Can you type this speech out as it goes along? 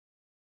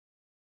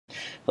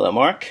Hello,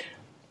 Mark.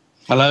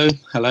 Hello,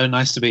 hello.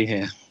 Nice to be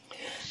here.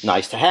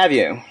 Nice to have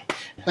you.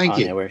 Thank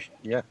you.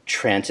 Our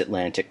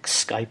transatlantic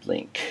Skype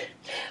link.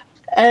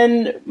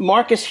 And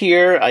Mark is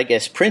here, I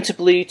guess,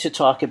 principally to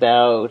talk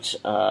about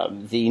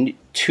the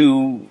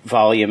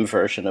 2-volume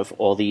version of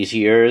All These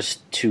Years,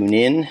 Tune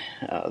In,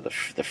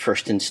 the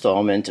first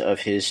installment of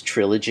his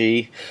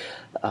trilogy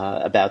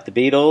about the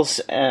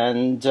Beatles.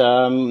 And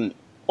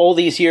All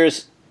These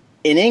Years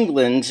in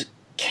England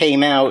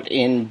came out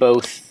in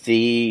both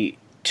the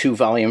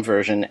 2-volume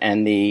version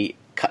and the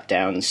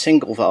cut-down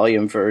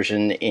single-volume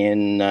version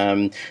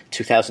in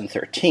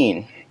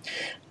 2013.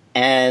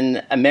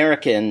 And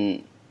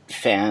American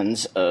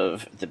fans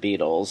of the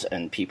Beatles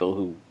and people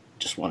who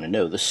just want to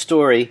know the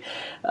story,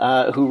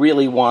 who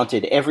really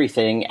wanted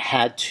everything,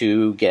 had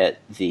to get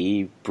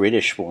the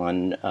British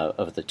one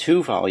of the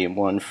 2-volume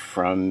one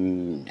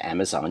from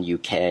Amazon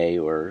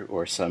UK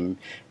or some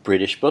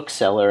British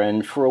bookseller.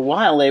 And for a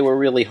while they were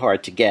really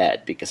hard to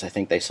get because I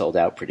think they sold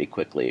out pretty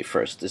quickly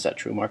first. Is that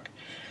true, Mark?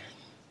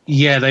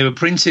 Yeah, they were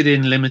printed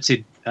in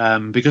limited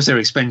because they're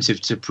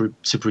expensive to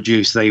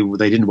produce. They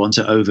didn't want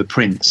to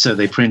overprint, so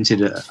they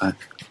printed I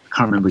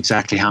can't remember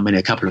exactly how many,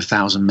 a couple of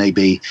thousand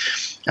maybe,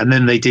 and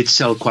then they did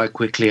sell quite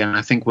quickly. And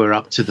I think we're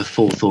up to the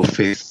 4th or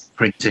 5th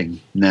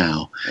printing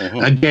now. Mm-hmm.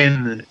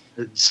 Again,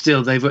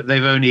 still they've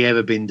only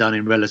ever been done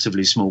in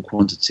relatively small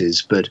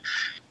quantities, but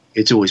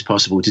it's always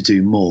possible to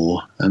do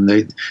more. And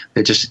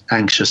they're just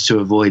anxious to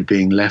avoid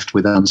being left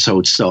with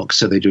unsold stock,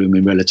 so they do them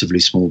in relatively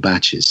small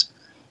batches.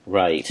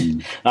 Right.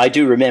 I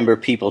do remember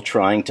people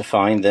trying to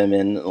find them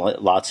in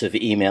lots of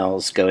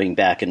emails going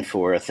back and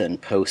forth and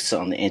posts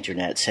on the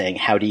internet saying,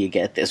 how do you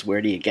get this?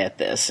 Where do you get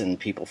this? And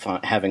people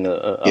having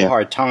a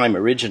hard time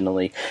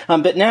originally.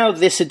 But now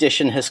this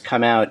edition has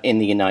come out in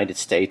the United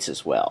States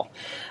as well.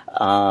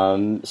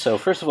 So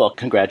first of all,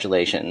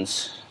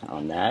 congratulations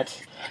on that.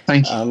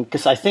 Thank you.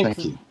 Because I think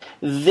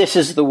this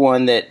is the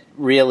one that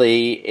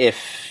really,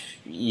 if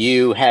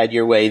you had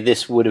your way,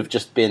 this would have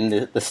just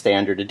been the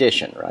standard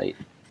edition, right?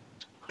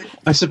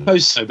 I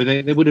suppose so, but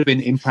it would have been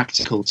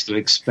impractical to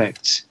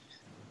expect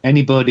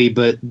anybody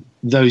but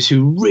those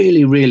who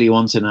really, really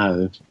want to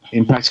know,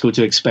 impractical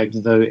to expect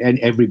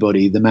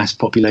everybody, the mass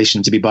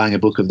population, to be buying a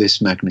book of this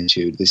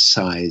magnitude, this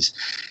size.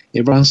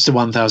 It runs to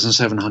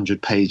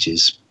 1,700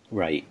 pages.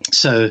 Right.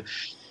 So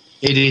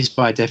it is,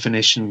 by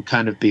definition,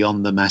 kind of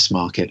beyond the mass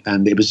market,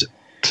 and it was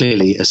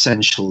clearly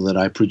essential that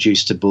I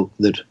produced a book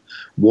that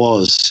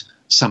was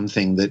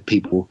something that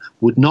people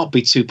would not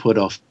be too put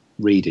off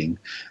reading.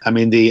 I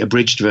mean, the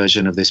abridged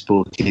version of this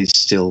book is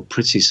still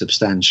pretty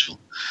substantial,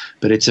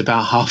 but it's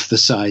about half the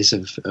size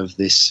of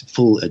this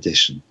full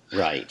edition.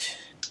 Right.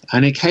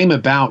 And it came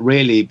about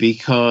really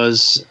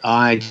because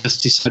I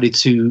just decided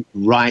to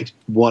write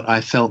what I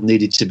felt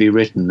needed to be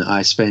written.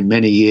 I spent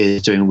many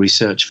years doing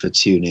research for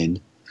Tune In.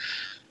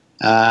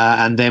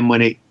 And then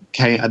when it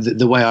came,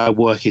 the way I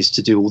work is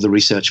to do all the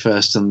research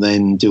first and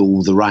then do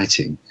all the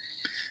writing.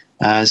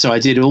 So I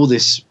did all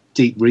this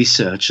deep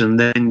research and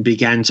then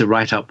began to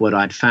write up what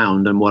I'd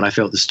found and what I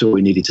felt the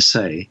story needed to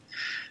say,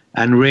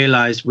 and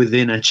realized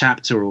within a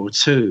chapter or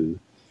two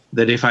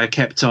that if I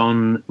kept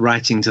on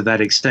writing to that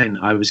extent,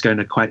 I was going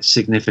to quite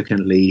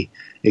significantly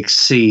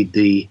exceed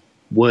the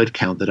word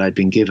count that I'd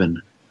been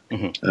given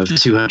of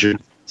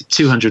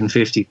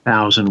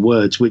 250,000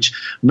 words, which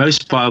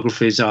most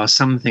biographies are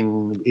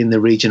something in the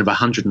region of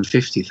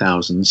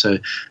 150,000. So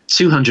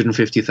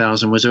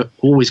 250,000 was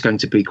always going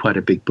to be quite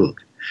a big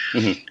book.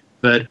 Mm-hmm.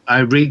 But I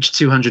reached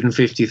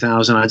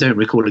 250,000. I don't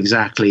recall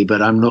exactly,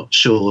 but I'm not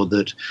sure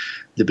that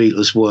the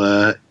Beatles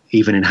were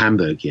even in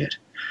Hamburg yet.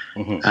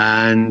 Mm-hmm.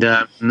 And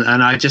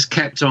I just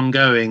kept on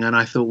going. And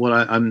I thought,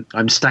 well,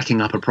 I'm stacking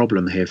up a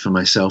problem here for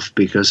myself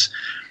because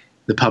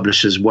the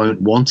publishers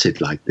won't want it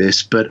like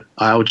this. But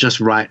I'll just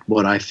write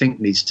what I think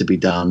needs to be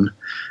done,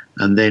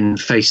 and then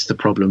face the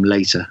problem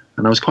later.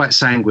 And I was quite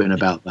sanguine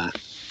about that.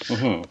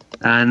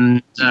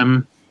 Mm-hmm.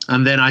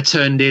 And then I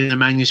turned in a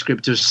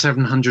manuscript of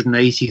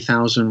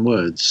 780,000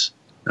 words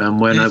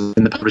when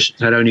the publisher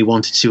had only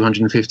wanted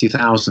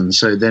 250,000.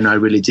 So then I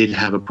really did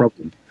have a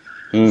problem.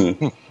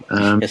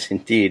 Yes,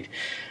 indeed.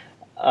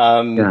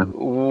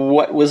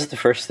 What was the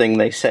first thing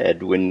they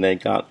said when they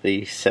got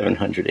the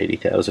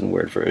 780,000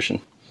 word version?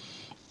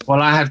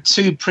 Well, I have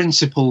two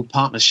principal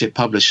partnership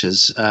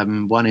publishers,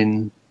 one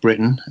in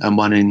Britain and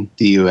one in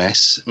the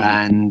US. Mm-hmm.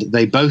 And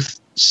they both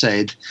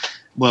said,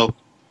 well,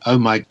 oh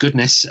my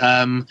goodness,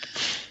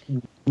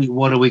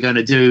 what are we going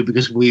to do?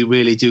 Because we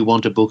really do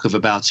want a book of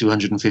about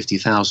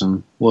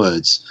 250,000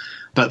 words.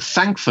 But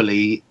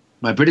thankfully,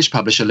 my British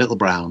publisher, Little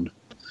Brown,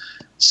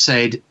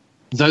 said,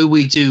 though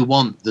we do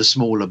want the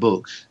smaller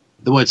book,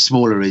 the word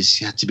smaller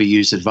had to be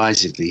used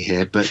advisedly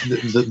here, but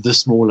the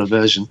smaller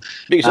version.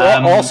 Because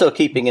also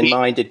keeping in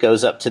mind it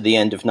goes up to the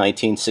end of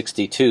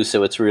 1962,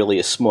 so it's really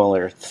a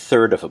smaller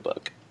third of a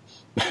book.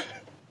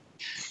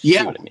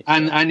 Yeah, I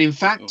mean? and in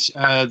fact,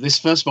 this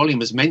first volume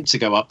was meant to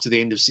go up to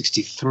the end of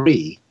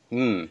 63,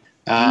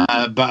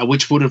 but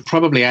which would have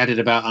probably added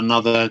about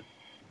another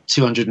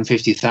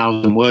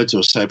 250,000 words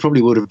or so.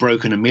 Probably would have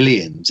broken 1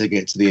 million to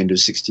get to the end of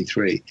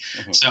 63.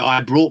 So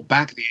I brought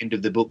back the end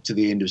of the book to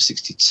the end of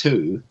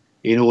 62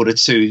 in order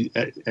to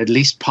at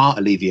least part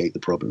alleviate the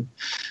problem.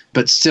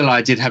 But still,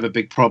 I did have a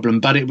big problem.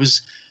 But it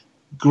was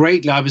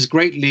I was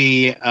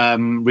greatly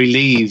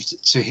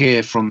relieved to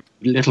hear from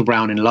Little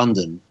Brown in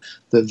London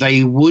that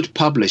they would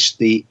publish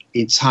the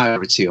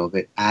entirety of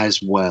it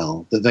as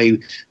well. That they,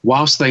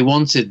 whilst they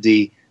wanted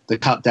the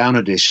cut down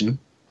edition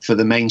for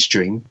the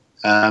mainstream,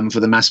 for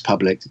the mass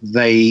public,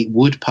 they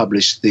would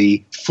publish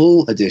the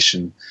full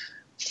edition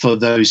for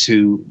those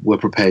who were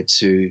prepared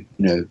to,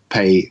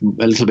 pay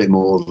a little bit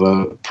more of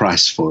a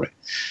price for it.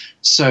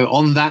 So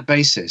on that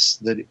basis,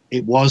 that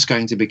it was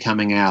going to be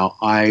coming out,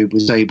 I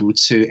was able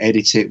to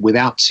edit it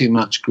without too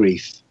much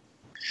grief.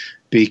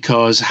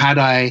 Because had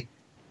I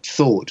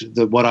thought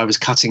that what I was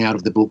cutting out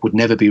of the book would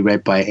never be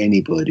read by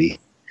anybody,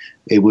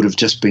 it would have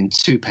just been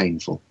too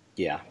painful.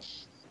 Yeah.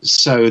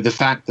 So the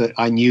fact that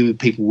I knew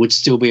people would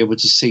still be able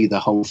to see the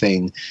whole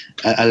thing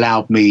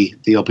allowed me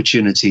the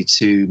opportunity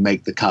to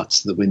make the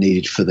cuts that were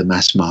needed for the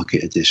mass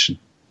market edition.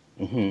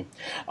 Mm-hmm.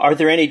 Are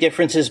there any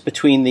differences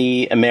between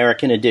the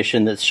American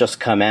edition that's just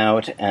come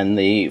out and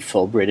the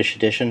full British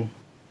edition?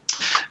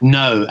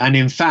 No, and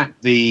in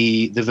fact,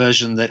 the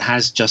version that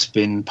has just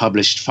been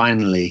published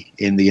finally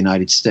in the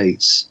United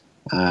States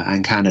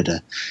and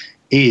Canada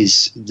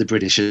is the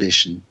British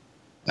edition,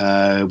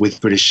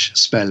 with British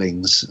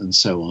spellings and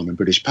so on, and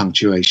British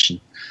punctuation.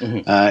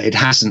 Mm-hmm. It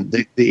hasn't.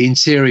 The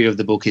interior of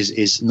the book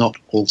is not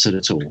altered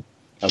at all.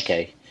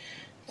 Okay.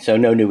 So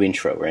no new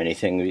intro or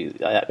anything,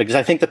 because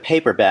I think the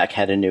paperback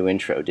had a new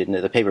intro, didn't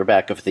it? The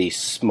paperback of the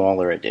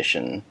smaller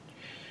edition,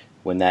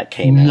 when that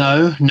came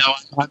out.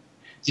 No.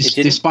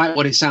 Despite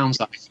what it sounds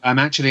like, I'm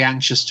actually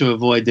anxious to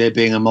avoid there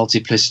being a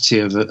multiplicity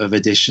of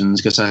editions,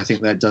 because I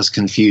think that does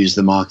confuse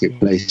the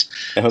marketplace.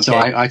 Okay. So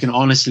I can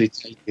honestly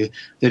tell you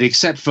that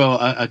except for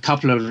a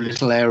couple of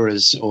little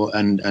errors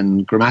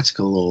and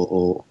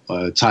grammatical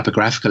or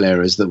typographical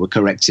errors that were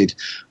corrected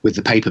with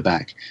the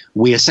paperback,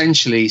 we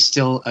essentially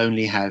still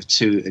only have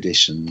 2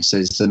 editions.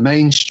 There's the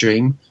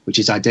mainstream, which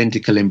is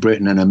identical in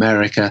Britain and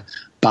America,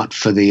 but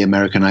for the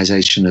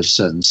Americanization of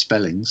certain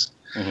spellings.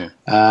 Mm-hmm.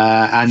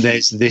 And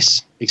there's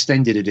this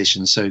extended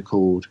edition,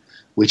 so-called,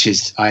 which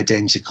is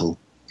identical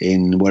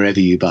in wherever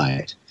you buy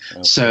it.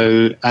 Okay.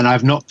 So, and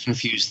I've not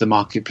confused the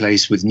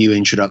marketplace with new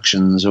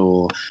introductions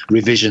or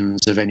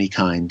revisions of any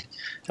kind.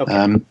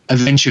 Okay.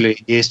 Eventually,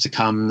 in years to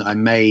come, I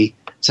may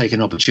take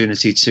an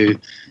opportunity to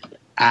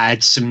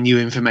add some new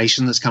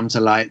information that's come to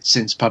light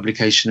since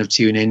publication of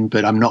Tune In,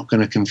 but I'm not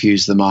going to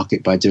confuse the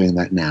market by doing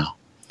that now.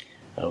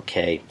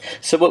 Okay,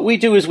 so what we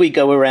do is we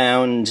go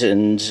around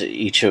and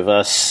each of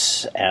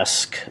us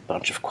ask a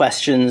bunch of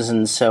questions,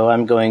 and so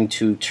I'm going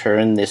to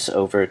turn this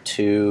over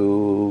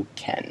to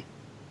Ken.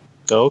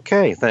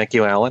 Okay, thank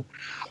you, Alan.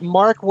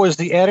 Mark, was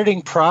the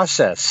editing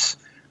process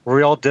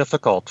real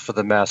difficult for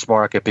the mass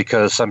market?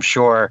 Because I'm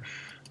sure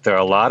there are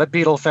a lot of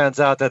Beatle fans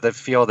out there that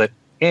feel that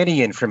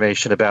any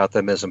information about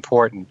them is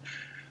important.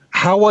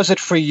 How was it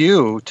for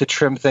you to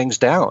trim things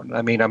down?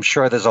 I mean, I'm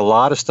sure there's a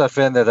lot of stuff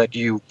in there that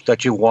you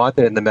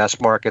wanted in the mass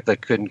market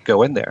that couldn't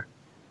go in there.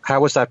 How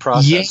was that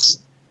process? Yes,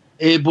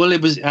 it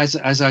was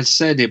as I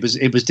said, it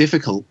was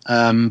difficult,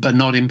 but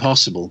not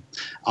impossible.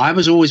 I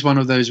was always one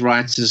of those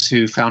writers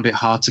who found it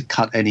hard to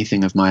cut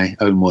anything of my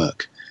own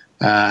work,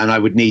 and I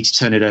would need to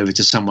turn it over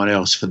to someone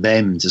else for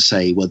them to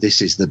say, well, this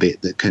is the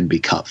bit that can be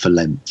cut for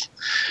length.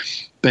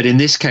 But in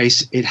this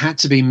case, it had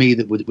to be me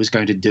that was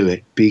going to do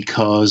it,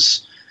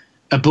 because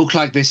a book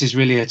like this is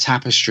really a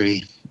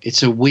tapestry.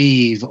 It's a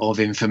weave of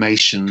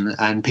information,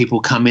 and people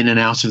come in and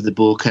out of the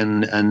book.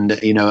 And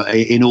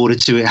in order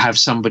to have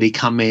somebody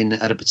come in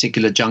at a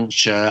particular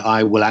juncture,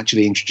 I will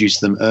actually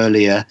introduce them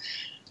earlier.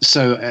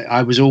 So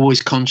I was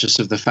always conscious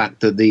of the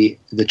fact that the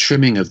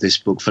trimming of this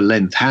book for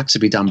length had to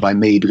be done by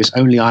me, because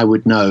only I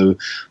would know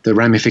the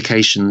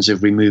ramifications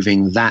of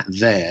removing that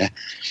there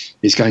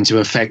is going to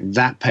affect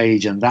that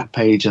page and that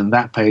page and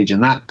that page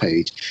and that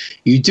page.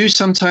 You do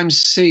sometimes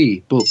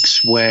see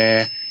books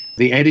where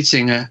the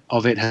editing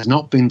of it has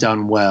not been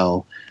done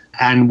well,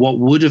 and what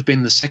would have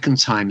been the second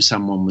time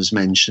someone was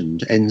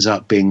mentioned ends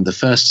up being the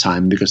first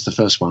time because the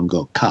first one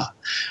got cut.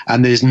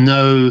 And there's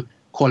no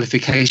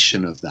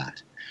qualification of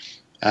that.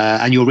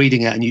 And you're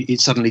reading it and it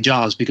suddenly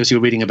jars because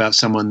you're reading about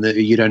someone that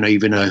you don't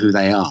even know who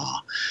they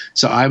are.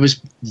 So I was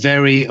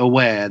very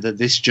aware that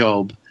this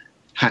job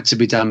had to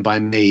be done by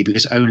me,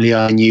 because only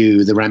I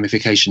knew the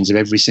ramifications of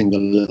every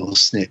single little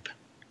snip.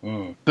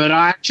 Mm. But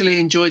I actually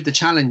enjoyed the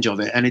challenge of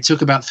it, and it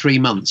took about 3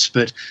 months.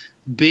 But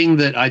being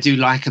that I do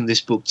liken this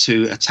book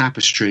to a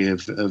tapestry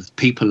of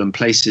people and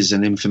places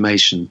and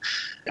information,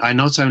 I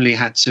not only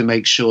had to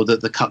make sure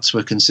that the cuts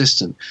were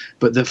consistent,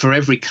 but that for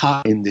every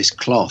cut in this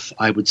cloth,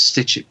 I would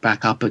stitch it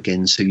back up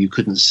again so you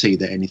couldn't see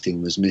that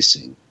anything was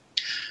missing.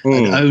 Mm.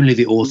 And only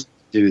the author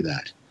could do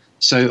that.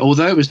 So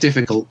although it was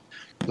difficult,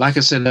 like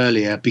I said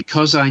earlier,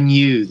 because I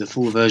knew the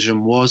full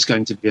version was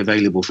going to be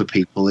available for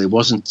people, it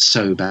wasn't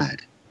so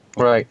bad.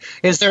 Right.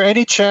 Is there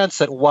any chance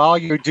that while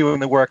you're doing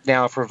the work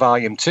now for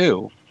Volume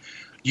 2,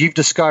 you've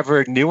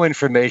discovered new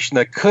information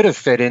that could have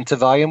fit into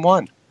volume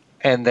 1.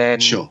 And then,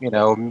 Sure.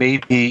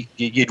 Maybe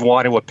you'd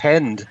want to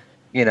append,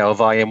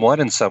 volume 1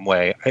 in some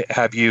way.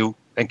 Have you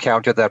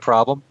encountered that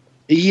problem?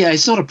 Yeah,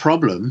 it's not a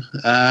problem.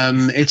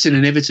 It's an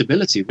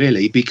inevitability,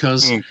 really,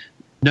 because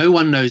no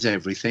one knows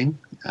everything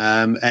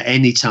at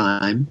any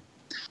time.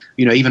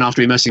 Even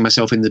after immersing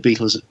myself in the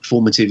Beatles'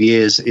 formative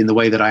years in the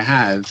way that I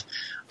have,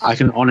 I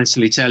can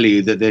honestly tell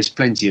you that there's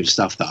plenty of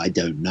stuff that I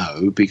don't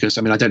know, because,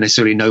 I don't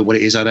necessarily know what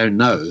it is I don't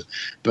know,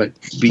 but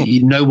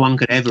no one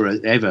could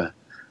ever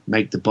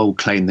make the bold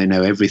claim they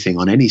know everything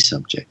on any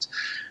subject.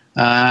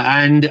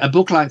 And a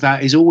book like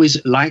that is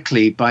always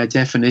likely, by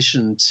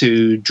definition,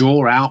 to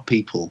draw out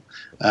people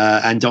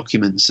and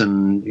documents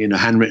and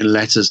handwritten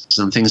letters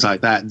and things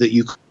like that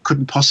you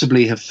couldn't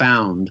possibly have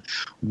found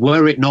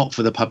were it not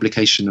for the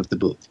publication of the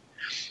book.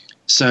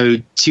 So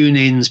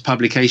TuneIn's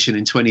publication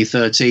in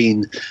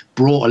 2013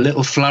 brought a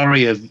little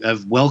flurry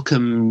of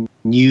welcome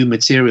new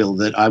material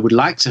that I would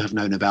like to have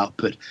known about,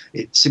 but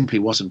it simply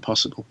wasn't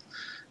possible.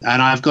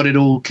 And I've got it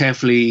all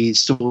carefully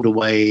stored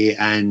away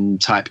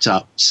and typed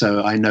up,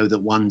 so I know that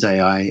one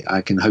day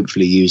I can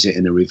hopefully use it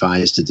in a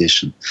revised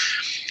edition.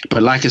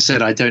 But like I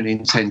said, I don't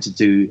intend to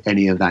do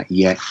any of that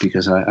yet,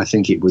 because I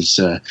think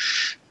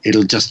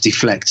it'll just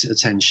deflect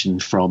attention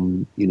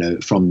from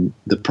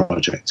the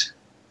project.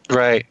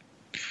 Right.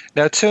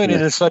 Now, TuneIn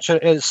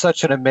is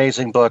such an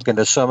amazing book, and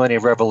there's so many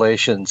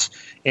revelations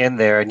in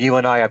there. And you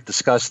and I have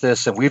discussed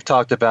this, and we've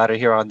talked about it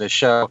here on this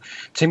show.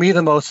 To me,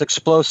 the most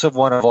explosive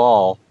one of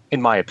all, in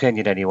my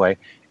opinion anyway,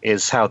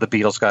 is how the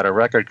Beatles got a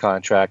record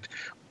contract.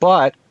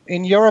 But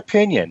in your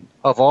opinion,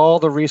 of all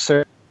the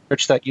research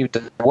that you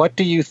did, what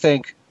do you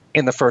think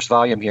in the first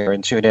volume here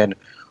in TuneIn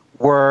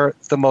were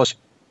the most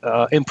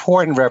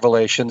important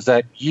revelations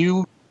that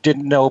you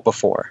didn't know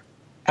before?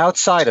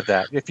 Outside of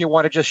that, if you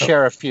want to just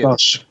share a few.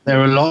 Gosh,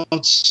 there are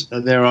lots.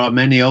 There are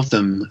many of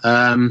them.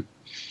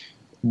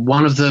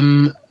 One of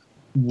them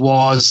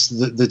was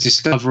the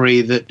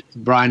discovery that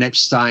Brian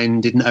Epstein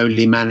didn't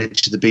only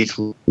manage the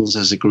Beatles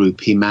as a group,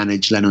 he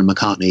managed Lennon and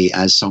McCartney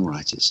as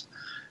songwriters.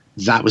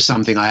 That was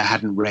something I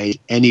hadn't read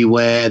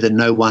anywhere, that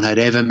no one had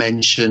ever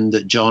mentioned,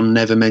 that John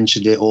never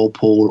mentioned it, or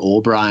Paul,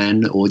 or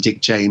Brian, or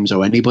Dick James,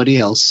 or anybody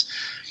else.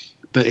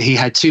 But he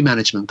had 2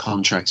 management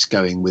contracts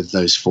going with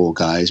those 4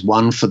 guys,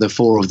 one for the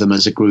 4 of them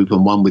as a group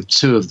and one with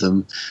 2 of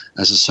them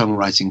as a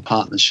songwriting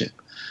partnership,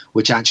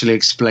 which actually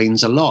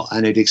explains a lot.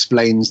 And it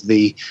explains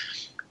the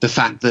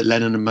fact that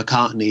Lennon and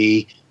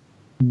McCartney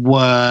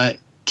were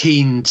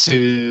keen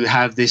to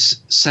have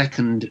this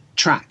second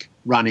track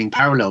running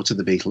parallel to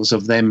the Beatles,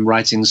 of them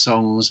writing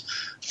songs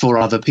for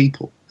other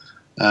people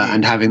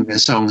and having their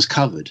songs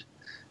covered.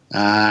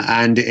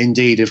 And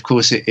indeed, of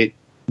course, it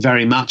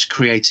very much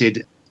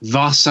created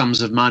vast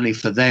sums of money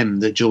for them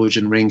that George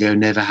and Ringo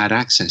never had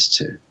access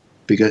to,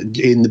 because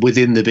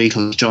within the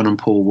Beatles, John and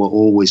Paul were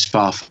always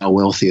far, far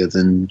wealthier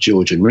than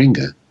George and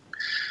Ringo.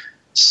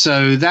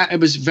 So it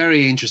was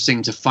very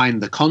interesting to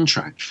find the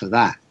contract for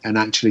that, and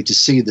actually to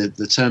see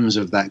the terms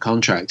of that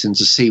contract and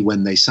to see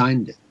when they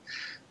signed it.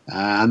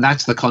 And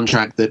that's the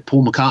contract that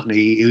Paul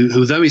McCartney,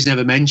 who though he's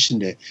never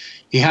mentioned it,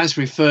 he has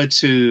referred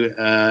to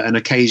an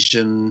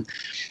occasion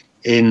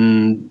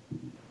in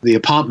the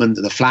apartment,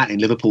 the flat in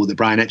Liverpool that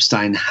Brian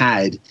Epstein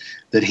had,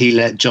 that he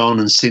let John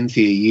and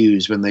Cynthia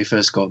use when they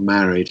first got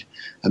married.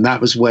 And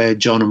that was where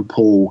John and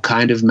Paul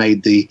kind of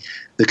made the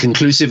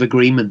conclusive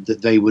agreement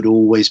that they would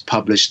always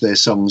publish their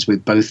songs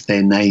with both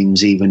their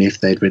names, even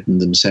if they'd written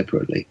them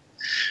separately.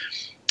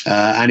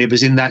 And it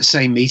was in that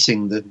same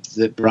meeting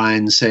that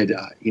Brian said,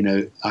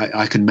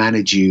 I can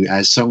manage you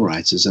as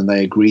songwriters, and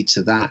they agreed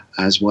to that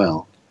as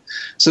well.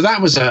 So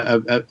that was,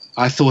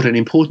 I thought, an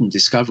important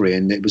discovery,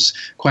 and it was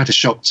quite a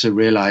shock to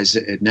realize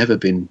it had never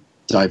been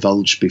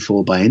divulged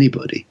before by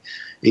anybody,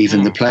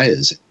 even the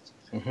players.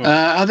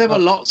 Mm-hmm. There were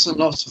lots and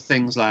lots of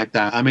things like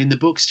that. I mean, the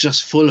book's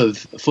just full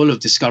of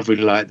discovery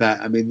like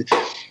that. I mean,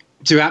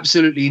 to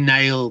absolutely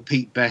nail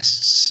Pete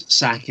Best's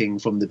sacking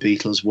from the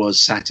Beatles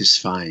was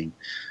satisfying,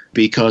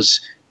 because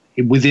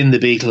within the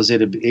Beatles,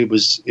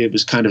 it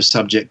was kind of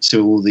subject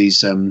to all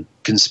these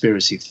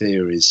conspiracy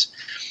theories.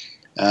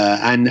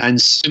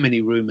 And so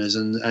many rumors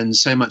and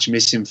so much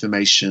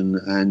misinformation,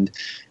 and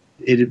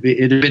it had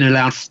been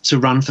allowed to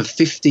run for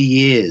 50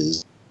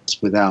 years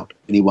without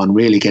anyone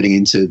really getting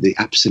into the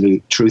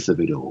absolute truth of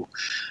it all.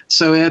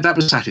 So that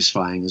was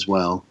satisfying as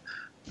well.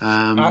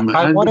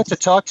 I wanted to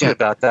talk to you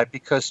about that,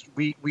 because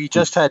we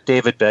just had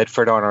David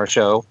Bedford on our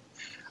show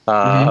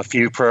a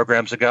few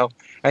programs ago,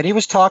 and he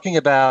was talking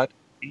about,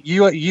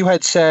 you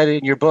had said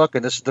in your book,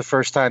 and this is the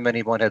first time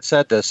anyone had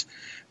said this,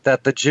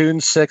 that the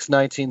June 6,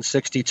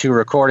 1962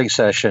 recording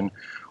session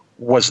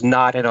was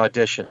not an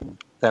audition.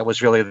 That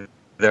was really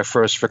their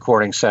first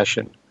recording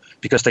session,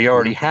 because they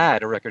already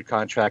had a record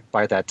contract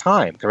by that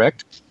time,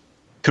 correct?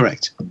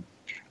 Correct.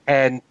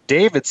 And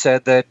David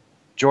said that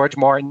George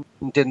Martin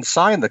didn't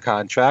sign the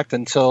contract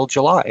until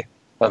July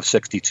of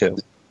 62.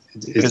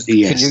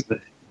 Yes,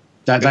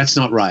 that's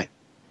not right.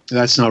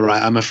 That's not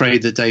right. I'm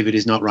afraid that David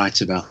is not right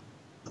about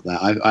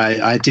about that.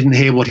 I didn't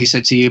hear what he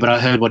said to you, but I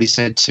heard what he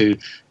said to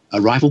a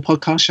rival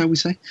podcast, shall we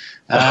say?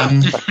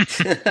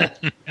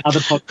 Other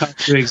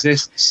podcasts who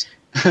exist,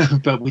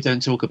 but we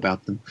don't talk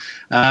about them.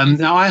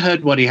 Now, I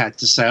heard what he had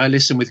to say. I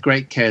listened with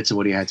great care to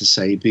what he had to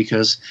say,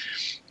 because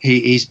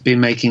he's been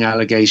making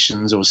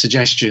allegations or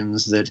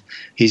suggestions that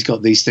he's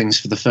got these things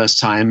for the first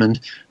time, and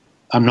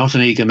I'm not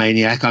an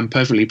egomaniac. I'm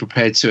perfectly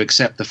prepared to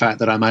accept the fact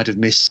that I might have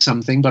missed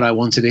something, but I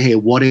wanted to hear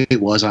what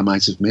it was I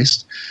might have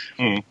missed.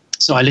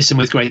 So I listened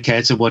with great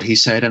care to what he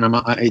said, and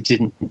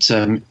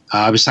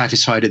I was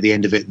satisfied at the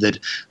end of it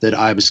that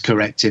I was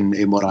correct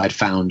in what I'd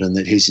found, and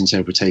that his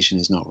interpretation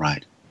is not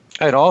right.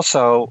 And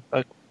also,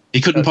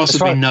 he couldn't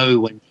possibly know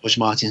when George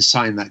Martin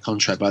signed that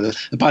contract. By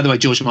the way,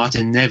 George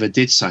Martin never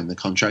did sign the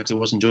contract. It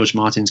wasn't George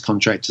Martin's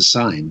contract to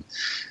sign.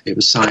 It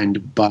was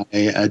signed by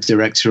a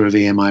director of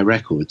EMI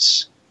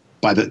Records,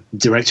 by the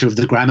director of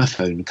the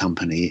gramophone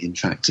company, in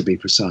fact, to be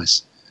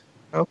precise.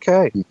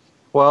 Okay.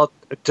 Well,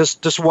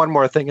 just one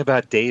more thing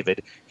about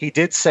David. He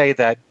did say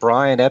that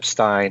Brian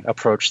Epstein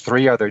approached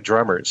 3 other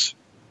drummers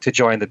to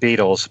join the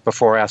Beatles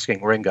before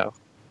asking Ringo.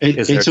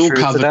 It's all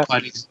covered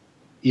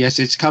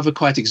it's covered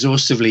quite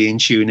exhaustively in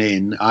Tune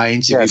In. I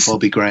interviewed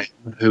Bobby Graham,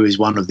 who is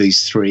one of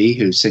these 3,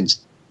 who's since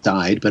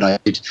died, but I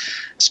did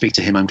speak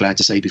to him, I'm glad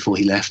to say, before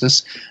he left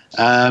us.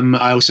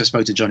 I also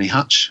spoke to Johnny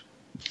Hutch,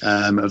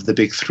 of the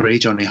big 3,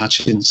 Johnny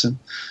Hutchinson,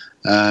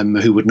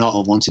 who would not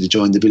have wanted to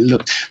join the Beatles.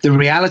 Look, the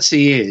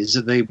reality is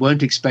that they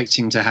weren't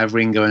expecting to have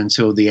Ringo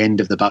until the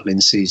end of the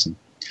Butlin season.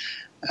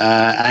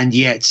 And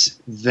yet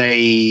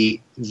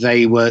they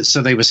were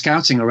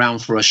scouting around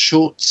for a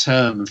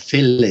short-term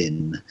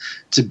fill-in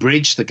to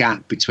bridge the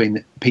gap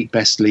between Pete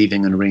Best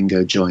leaving and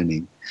Ringo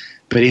joining.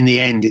 But in the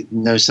end,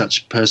 no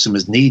such person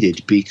was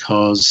needed,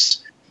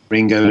 because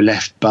Ringo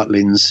left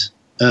Butlins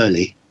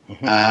early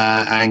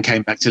and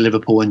came back to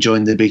Liverpool and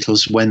joined the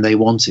Beatles when they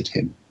wanted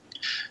him.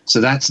 So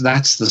that's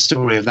the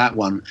story of that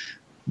one.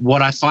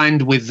 What I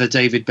find with the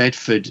David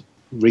Bedford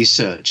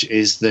research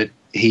is that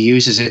he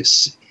uses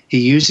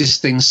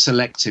things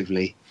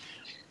selectively,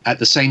 at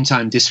the same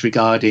time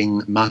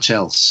disregarding much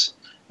else.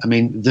 I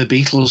mean, the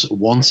Beatles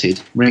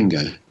wanted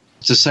Ringo.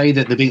 To say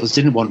that the Beatles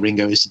didn't want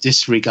Ringo is to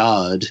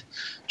disregard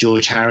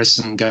George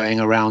Harrison going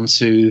around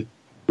to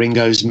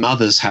Ringo's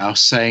mother's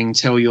house saying,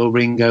 "Tell your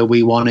Ringo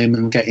we want him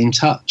and get in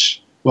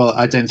touch." Well,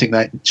 I don't think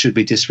that should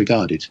be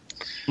disregarded.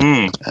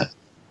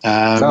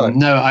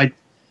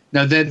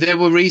 No, there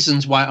were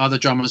reasons why other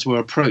drummers were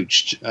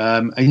approached.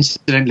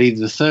 Incidentally,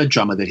 the third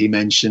drummer that he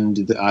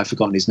mentioned, I've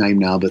forgotten his name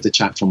now, but the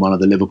chap from one of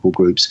the Liverpool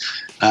groups,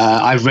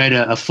 I've read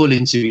a full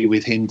interview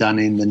with him done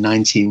in the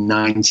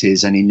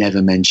 1990s, and he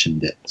never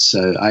mentioned it.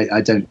 So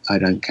I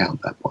don't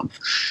count that one.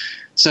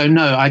 So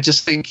no, I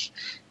just think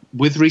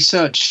with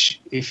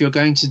research, if you're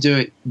going to do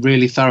it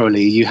really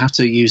thoroughly, you have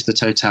to use the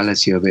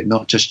totality of it,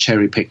 not just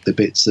cherry pick the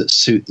bits that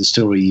suit the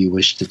story you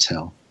wish to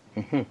tell.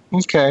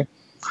 Okay.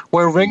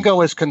 Where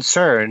Ringo is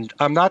concerned,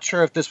 I'm not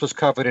sure if this was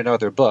covered in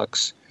other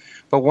books,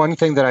 but one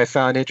thing that I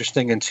found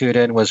interesting in Tune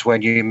In was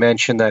when you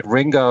mentioned that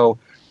Ringo,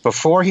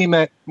 before he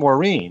met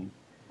Maureen,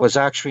 was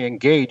actually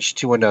engaged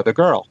to another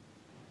girl.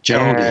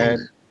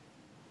 Geraldine.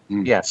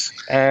 Yes.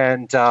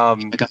 And,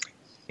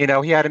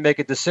 he had to make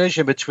a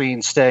decision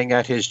between staying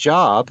at his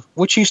job,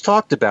 which he's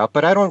talked about,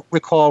 but I don't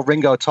recall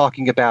Ringo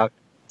talking about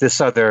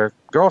this other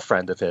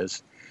girlfriend of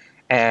his.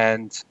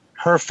 And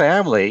her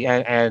family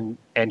and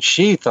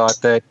she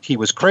thought that he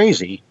was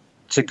crazy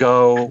to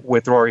go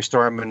with Rory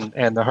Storm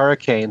and the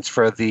Hurricanes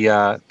for the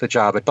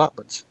job at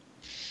Butlins.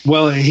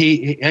 Well,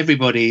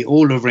 everybody,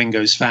 all of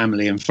Ringo's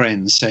family and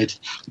friends said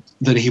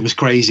that he was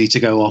crazy to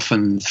go off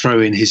and throw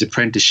in his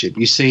apprenticeship.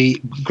 You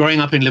see, growing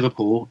up in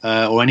Liverpool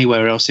or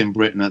anywhere else in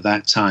Britain at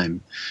that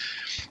time,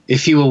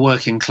 if you were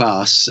working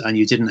class and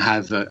you didn't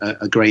have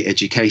a great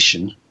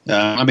education,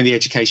 the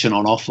education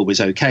on offer was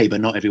okay,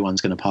 but not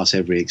everyone's going to pass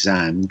every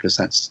exam, because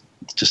that's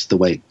just the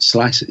way it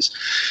slices.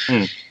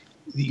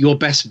 Your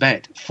best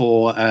bet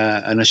for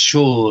an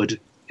assured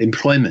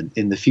employment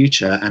in the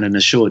future and an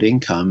assured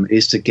income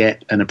is to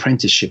get an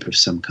apprenticeship of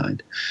some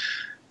kind.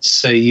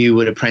 So you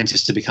would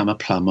apprentice to become a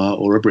plumber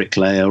or a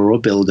bricklayer or a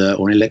builder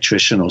or an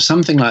electrician or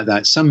something like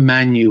that, some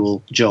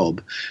manual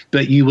job,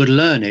 but you would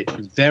learn it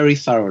very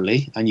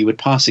thoroughly and you would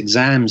pass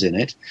exams in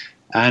it.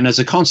 And as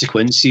a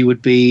consequence, you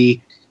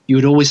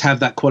would always have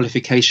that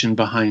qualification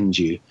behind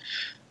you.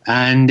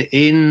 And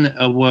in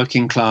a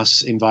working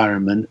class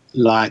environment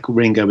like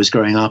Ringo was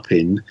growing up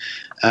in,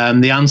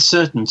 the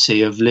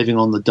uncertainty of living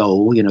on the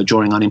dole,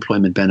 drawing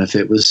unemployment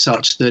benefit, was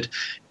such that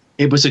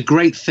it was a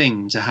great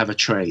thing to have a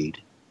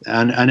trade.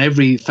 And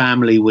every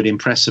family would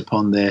impress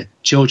upon their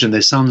children,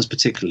 their sons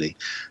particularly,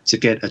 to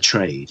get a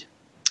trade.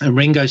 And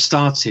Ringo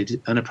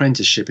started an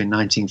apprenticeship in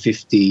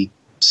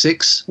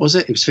 1956, was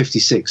it? It was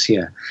 56,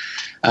 yeah,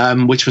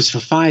 which was for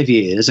 5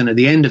 years. And at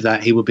the end of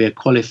that, he would be a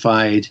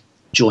qualified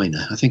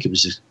joiner. I think it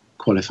was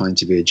qualifying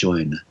to be a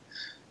joiner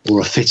or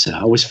a fitter.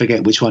 I always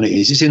forget which one it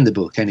is. It's in the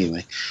book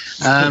anyway.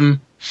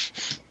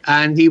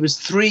 And he was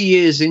 3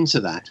 years into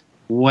that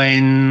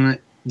when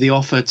the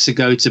offer to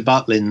go to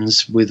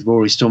Butlins with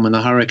Rory Storm and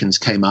the Hurricanes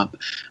came up,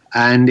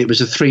 and it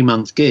was a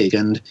 3-month gig,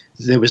 and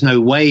there was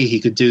no way he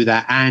could do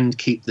that and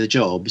keep the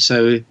job.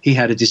 So he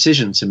had a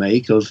decision to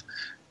make of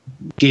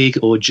gig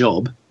or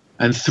job.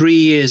 And 3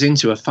 years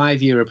into a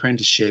 5-year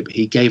apprenticeship,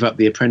 he gave up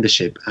the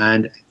apprenticeship.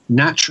 And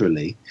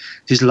naturally,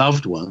 his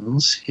loved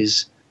ones,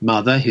 his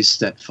mother, his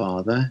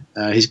stepfather,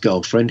 his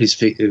girlfriend,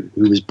 who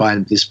was by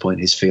this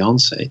point his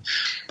fiancée,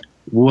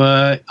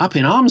 were up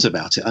in arms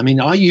about it. I mean,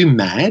 are you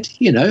mad?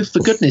 You know, for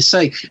goodness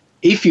sake,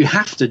 if you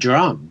have to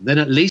drum, then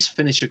at least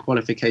finish your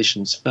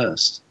qualifications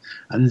first.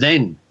 And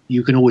then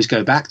you can always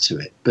go back to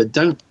it, but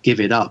don't give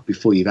it up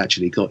before you've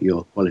actually got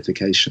your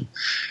qualification.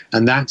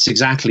 And that's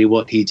exactly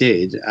what he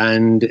did.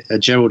 And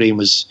Geraldine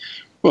was,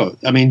 well,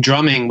 I mean,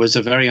 drumming was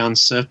a very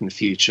uncertain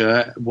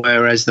future,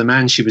 whereas the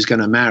man she was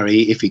going to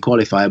marry, if he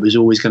qualified, was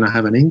always going to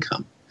have an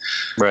income.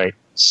 Right.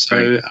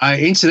 So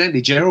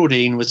incidentally,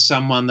 Geraldine was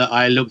someone that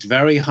I looked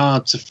very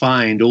hard to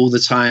find all the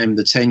time,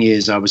 the 10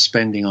 years I was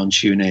spending on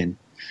TuneIn.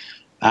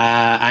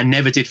 I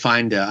never did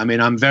find her. I mean,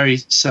 I'm very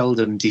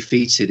seldom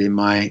defeated in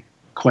my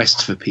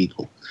quest for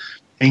people.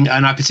 And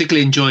I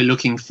particularly enjoy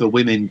looking for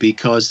women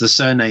because the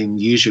surname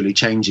usually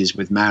changes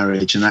with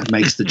marriage, and that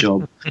makes the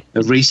job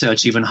of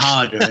research even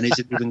harder, and it's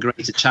an even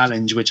greater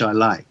challenge, which I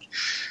like.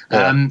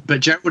 Yeah. But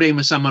Geraldine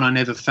was someone I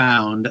never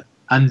found,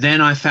 and then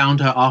I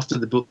found her after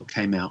the book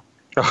came out.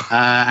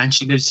 And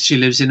she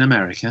lives in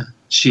America.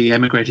 She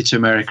emigrated to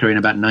America in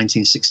about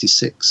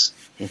 1966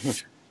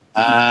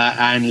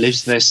 and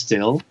lives there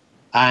still.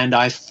 And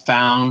I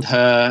found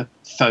her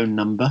phone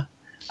number,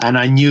 and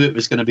I knew it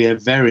was going to be a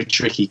very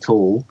tricky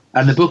call.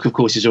 And the book, of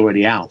course, is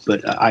already out,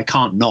 but I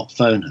can't not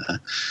phone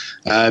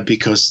her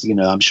because, you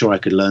know, I'm sure I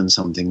could learn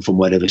something from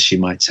whatever she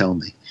might tell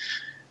me.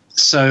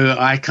 So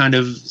I kind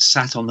of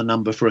sat on the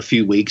number for a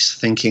few weeks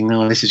thinking,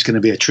 oh, this is going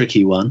to be a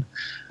tricky one.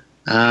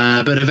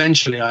 But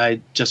eventually,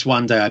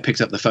 one day I picked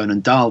up the phone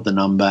and dialed the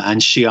number,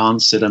 and she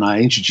answered, and I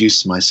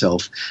introduced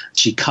myself.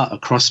 She cut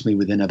across me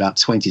within about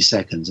 20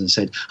 seconds and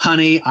said,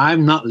 "Honey,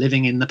 I'm not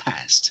living in the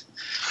past."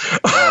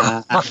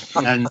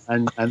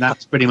 And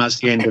that's pretty much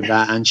the end of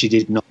that. And she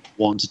did not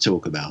want to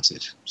talk about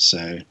it.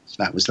 So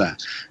that was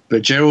that.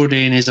 But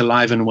Geraldine is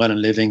alive and well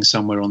and living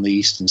somewhere on the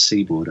eastern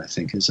seaboard, I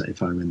think,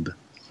 if I remember.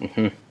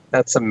 Mm-hmm.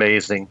 That's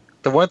amazing.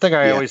 The one thing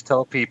I always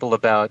tell people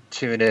about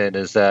TuneIn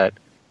is that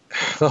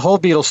the whole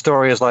Beatles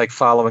story is like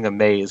following a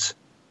maze,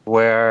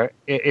 where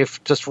if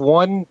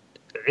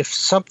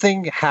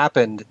something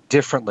happened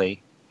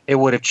differently, it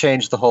would have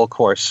changed the whole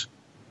course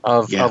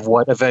of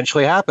what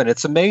eventually happened.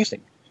 It's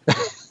amazing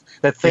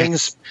that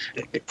things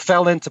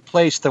fell into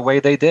place the way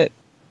they did.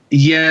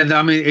 Yeah,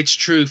 I mean, it's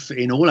true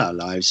in all our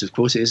lives, of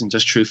course. It isn't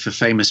just true for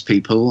famous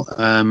people.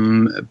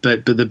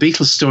 But the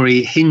Beatles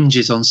story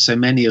hinges on so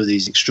many of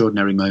these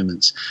extraordinary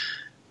moments.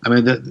 I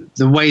mean,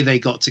 the way they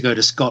got to go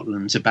to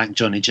Scotland to back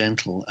Johnny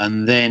Gentle,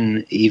 and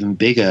then even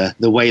bigger,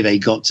 the way they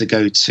got to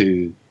go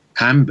to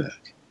Hamburg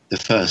the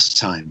first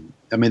time.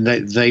 I mean,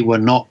 they were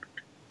not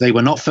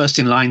first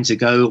in line to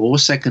go or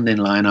second in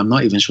line. I'm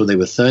not even sure they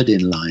were third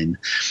in line,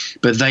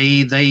 but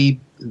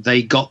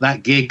they got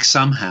that gig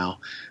somehow.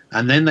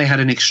 And then they had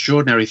an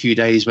extraordinary few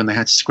days when they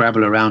had to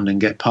scrabble around and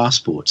get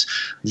passports.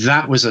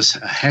 That was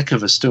a heck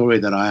of a story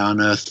that I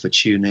unearthed for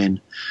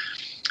TuneIn,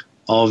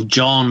 of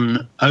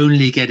John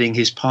only getting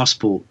his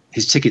passport,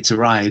 his ticket to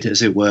ride,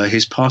 as it were,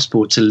 his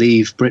passport to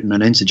leave Britain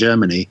and enter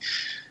Germany,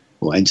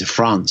 or enter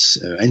France,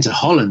 enter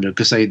Holland,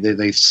 because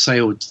they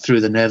sailed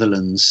through the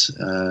Netherlands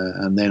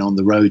and then on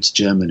the road to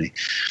Germany.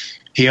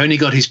 He only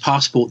got his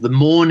passport the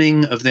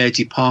morning of their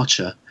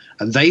departure,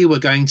 and they were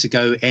going to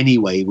go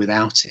anyway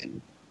without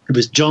him. It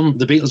was John.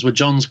 The Beatles were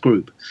John's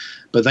group,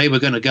 but they were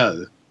going to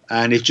go.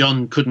 And if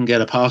John couldn't get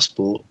a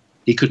passport,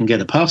 he couldn't get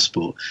a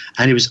passport.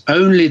 And it was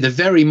only the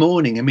very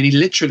morning. I mean, he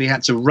literally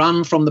had to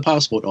run from the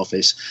passport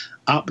office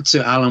up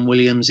to Alan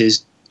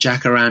Williams's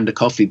Jacaranda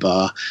coffee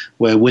bar,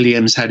 where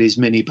Williams had his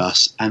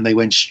minibus, and they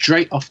went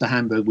straight off to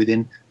Hamburg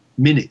within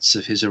minutes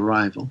of his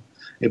arrival.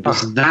 It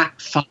was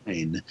that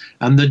fine.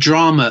 And the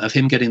drama of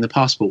him getting the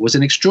passport was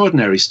an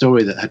extraordinary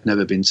story that had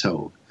never been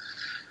told.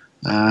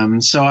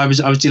 So I was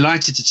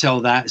delighted to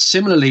tell that.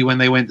 Similarly, when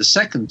they went the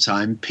second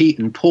time, Pete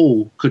and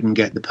Paul couldn't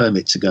get the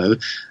permit to go,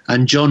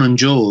 and John and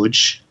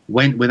George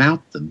went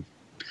without them,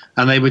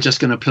 and they were just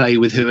going to play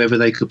with whoever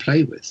they could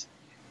play with.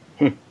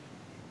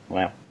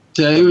 Wow!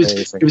 So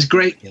it was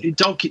great.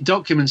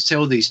 Documents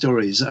tell these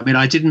stories. I mean,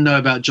 I didn't know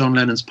about John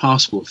Lennon's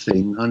passport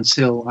thing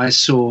until I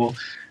saw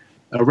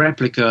a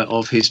replica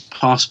of his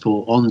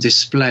passport on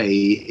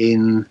display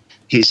in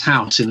his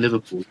house in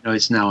Liverpool. You know,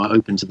 it's now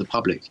open to the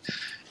public,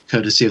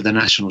 courtesy of the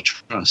National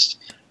Trust.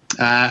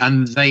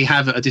 And they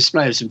have a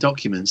display of some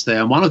documents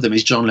there, and one of them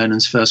is John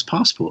Lennon's first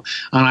passport.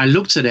 And I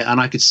looked at it, and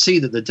I could see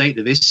that the date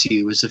of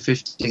issue was the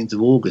 15th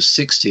of August,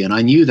 60, and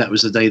I knew that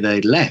was the day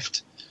they'd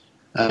left.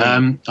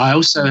 I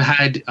also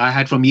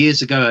had from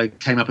years ago, I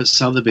came up at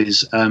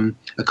Sotheby's, a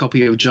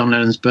copy of John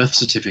Lennon's birth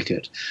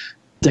certificate,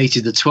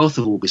 dated the 12th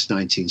of August,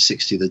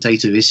 1960, the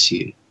date of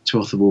issue,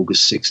 12th of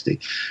August, 60.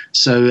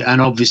 So,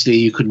 and obviously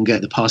you couldn't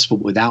get the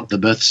passport without the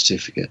birth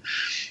certificate.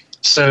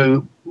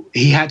 So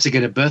he had to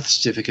get a birth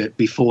certificate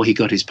before he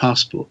got his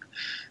passport.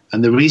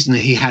 And the reason that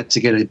he had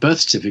to get a birth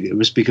certificate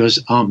was because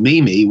Aunt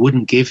Mimi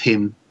wouldn't give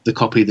him the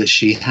copy that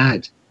she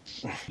had.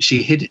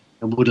 She hid it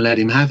and wouldn't let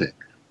him have it.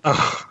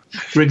 Oh.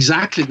 For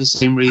exactly the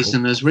same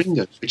reason as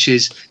Ringo, which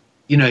is,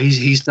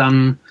 he's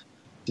done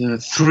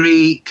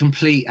 3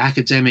 complete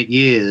academic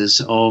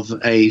years of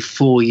a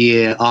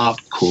 4-year art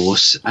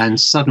course, and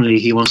suddenly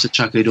he wants to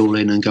chuck it all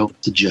in and go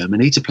to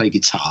Germany to play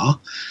guitar.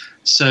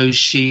 So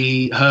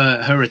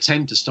her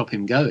attempt to stop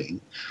him going,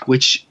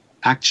 which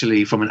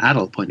actually from an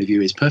adult point of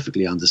view is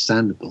perfectly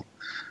understandable,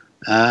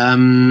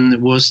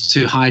 was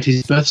to hide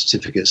his birth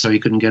certificate so he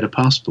couldn't get a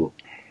passport.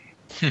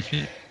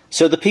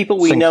 So the people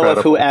we know of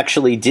who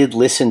actually did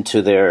listen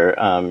to their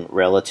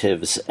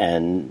relatives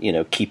and,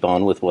 keep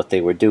on with what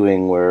they were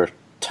doing were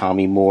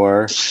Tommy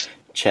Moore,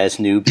 Chas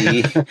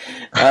Newby.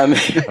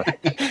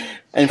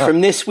 And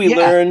from this we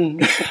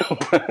learn...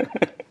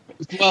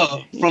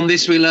 Well, from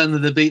this we learn that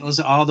the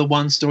Beatles are the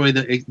one story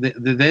that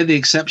they're the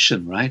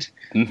exception, right?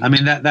 Mm-hmm. I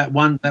mean, that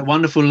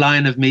wonderful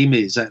line of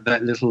Mimi's,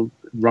 that little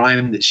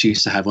rhyme that she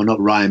used to have, or not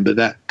rhyme, but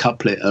that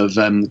couplet of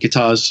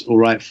guitar's all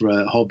right for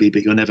a hobby,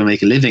 but you'll never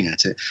make a living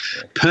at it.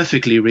 Yeah.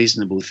 Perfectly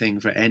reasonable thing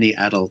for any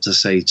adult to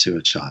say to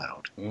a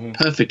child. Mm-hmm.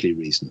 Perfectly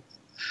reasonable.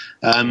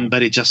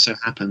 But it just so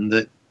happened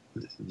that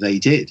they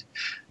did.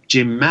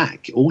 Jim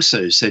Mack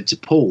also said to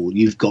Paul,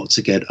 you've got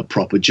to get a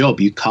proper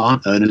job. You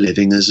can't earn a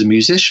living as a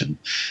musician.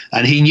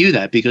 And he knew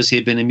that because he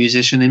had been a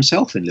musician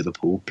himself in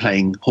Liverpool,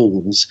 playing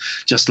halls,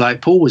 just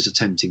like Paul was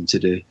attempting to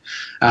do.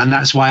 And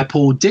that's why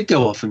Paul did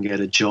go off and get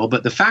a job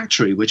at the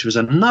factory, which was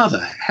another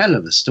hell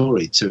of a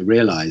story to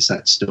realize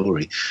that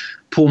story.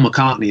 Paul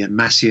McCartney at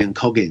Massey and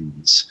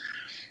Coggins.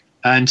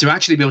 And to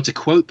actually be able to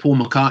quote Paul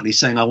McCartney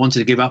saying, I wanted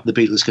to give up the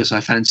Beatles because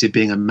I fancied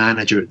being a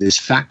manager at this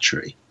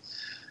factory.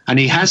 And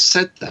he has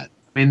said that.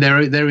 I mean,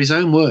 they're his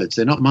own words;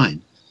 they're not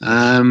mine.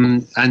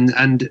 And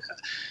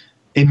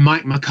in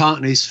Mike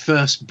McCartney's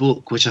first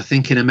book, which I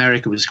think in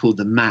America was called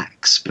The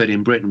Max, but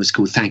in Britain was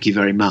called Thank You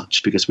Very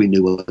Much, because we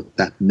knew what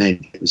that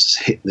meant. It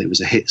was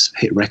a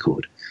hit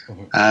record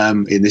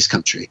in this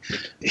country.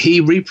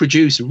 He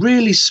reproduced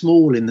really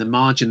small in the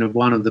margin of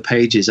one of the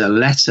pages a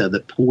letter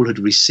that Paul had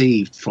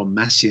received from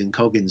Massey and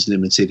Coggins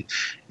Limited,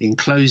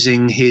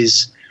 enclosing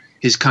his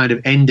kind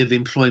of end of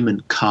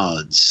employment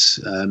cards.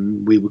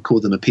 We would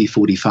call them a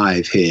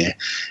P45 here.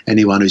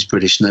 Anyone who's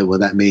British know what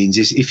that means.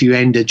 Is if you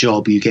end a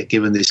job, you get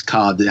given this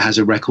card that has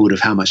a record of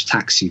how much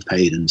tax you've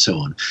paid and so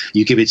on.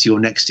 You give it to your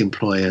next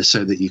employer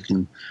so that you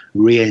can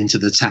re-enter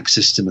the tax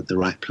system at the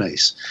right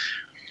place.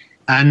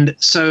 And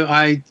so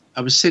I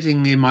was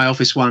sitting in my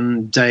office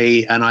one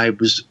day and I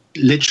was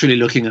literally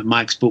looking at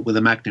Mike's book with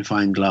a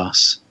magnifying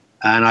glass.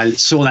 And I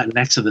saw that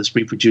letter that's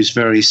reproduced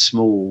very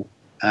small.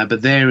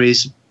 But there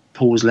is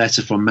Paul's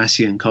letter from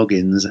Massey and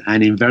Coggins,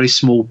 and in very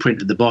small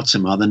print at the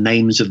bottom are the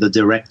names of the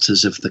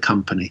directors of the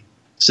company.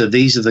 So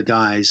these are the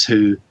guys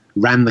who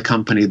ran the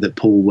company that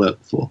Paul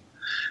worked for.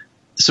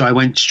 So I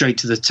went straight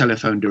to the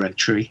telephone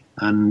directory,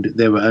 and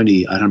there were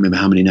only, I don't remember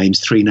how many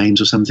names, 3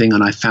 names or something,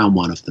 and I found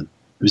one of them.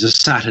 It was a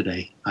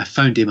Saturday. I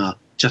phoned him up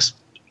just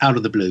out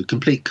of the blue,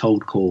 complete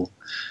cold call,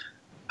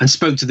 and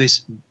spoke to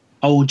this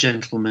old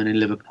gentleman in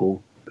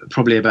Liverpool,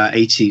 probably about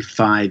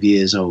 85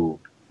 years old,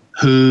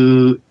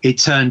 who it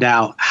turned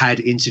out had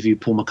interviewed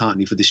Paul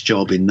McCartney for this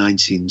job in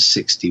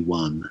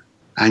 1961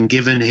 and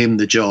given him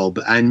the job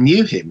and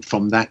knew him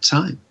from that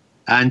time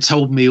and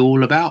told me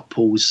all about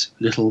Paul's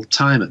little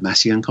time at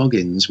Massey and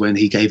Coggins when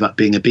he gave up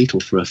being a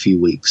Beatle for a few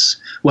weeks.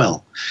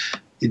 Well,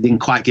 he didn't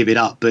quite give it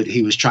up, but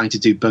he was trying to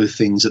do both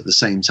things at the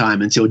same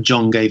time until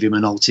John gave him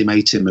an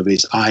ultimatum of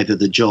it's either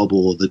the job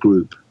or the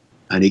group,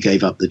 and he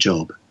gave up the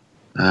job,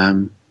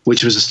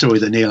 which was a story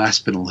that Neil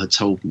Aspinall had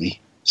told me.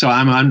 So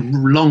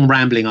I'm long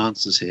rambling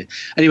answers here.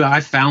 Anyway, I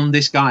found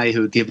this guy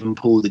who had given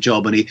Paul the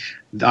job, and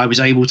I was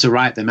able to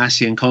write the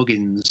Massey and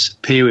Coggins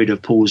period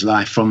of Paul's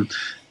life from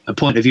a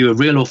point of view of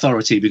real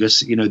authority,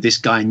 because, this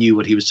guy knew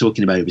what he was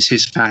talking about. It was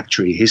his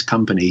factory, his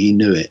company, he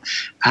knew it.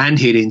 And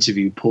he'd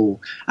interviewed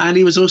Paul. And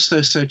he was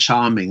also so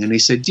charming. And he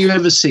said, do you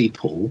ever see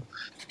Paul?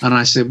 And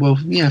I said, well,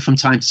 yeah, from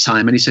time to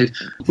time. And he said,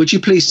 would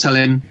you please tell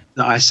him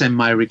that I send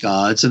my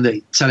regards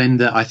and tell him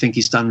that I think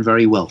he's done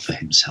very well for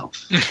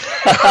himself.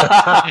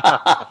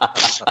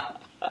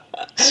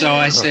 So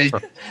I said,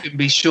 you can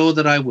be sure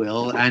that I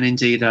will. And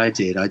indeed I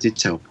did. I did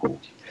tell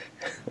Paul.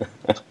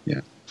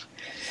 Yeah.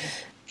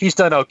 He's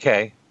done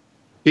okay.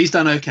 He's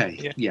done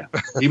okay. Yeah.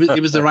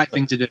 It was the right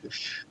thing to do.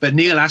 But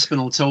Neil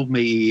Aspinall told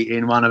me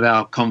in one of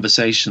our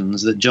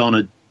conversations that John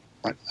had,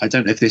 I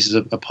don't know if this is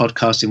a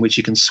podcast in which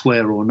you can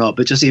swear or not,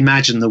 but just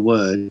imagine the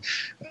word.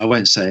 I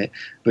won't say it.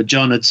 But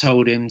John had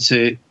told him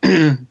to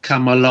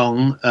come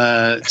along,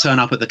 turn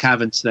up at the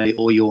Cavern today,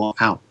 or you're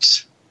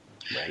out.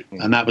 Right.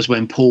 And that was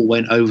when Paul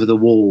went over the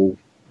wall,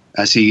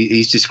 as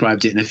he's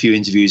described it in a few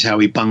interviews, how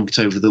he bunked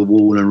over the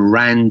wall and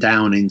ran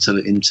down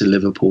into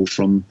Liverpool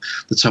from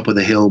the top of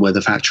the hill where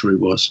the factory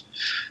was,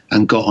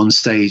 and got on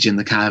stage in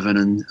the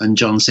Cavern. And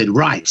John said,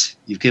 right,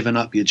 you've given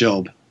up your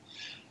job.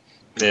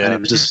 Yeah. And it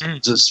was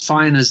as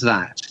fine as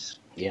that.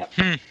 Yeah.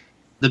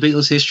 The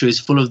Beatles' history is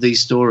full of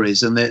these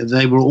stories, and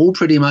they were all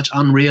pretty much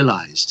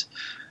unrealized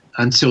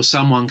until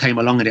someone came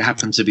along, and it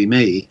happened to be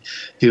me,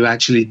 who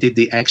actually did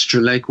the extra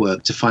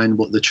legwork to find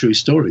what the true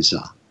stories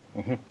are.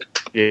 Mm-hmm.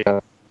 Yeah.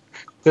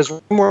 There's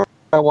one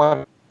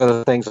of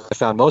the things I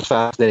found most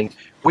fascinating,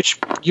 which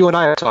you and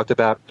I have talked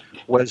about,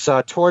 was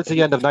towards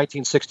the end of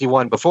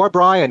 1961, before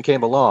Brian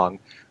came along,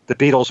 the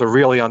Beatles were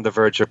really on the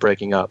verge of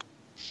breaking up.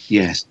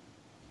 Yes.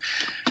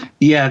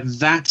 Yeah,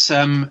 that's...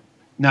 now,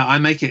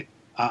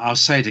 I'll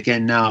say it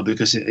again now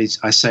because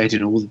I say it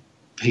in all the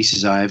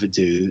pieces I ever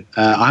do.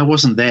 I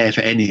wasn't there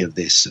for any of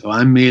this.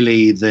 I'm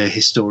merely the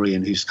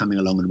historian who's coming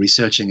along and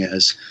researching it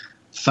as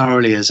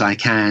thoroughly as I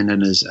can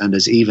and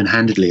as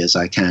even-handedly as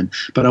I can.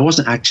 But I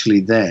wasn't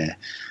actually there.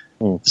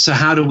 Mm. So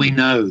how do we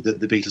know that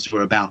the Beatles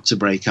were about to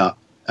break up?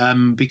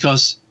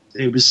 Because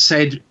it was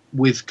said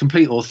with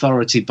complete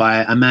authority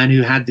by a man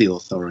who had the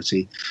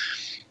authority,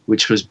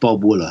 which was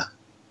Bob Wooler.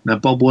 Now,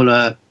 Bob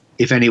Wooler,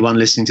 if anyone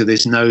listening to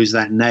this knows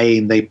that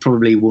name, they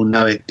probably will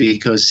know it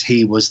because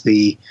he was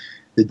the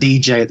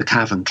DJ at the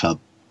Cavern Club.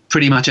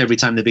 Pretty much every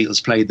time the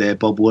Beatles played there,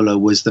 Bob Wooler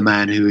was the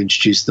man who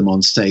introduced them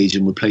on stage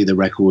and would play the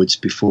records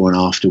before and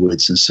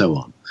afterwards and so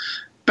on,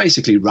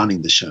 basically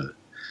running the show.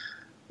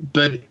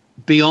 But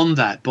beyond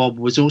that, Bob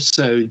was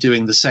also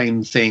doing the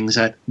same things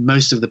at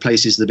most of the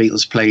places the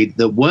Beatles played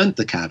that weren't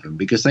the Cavern,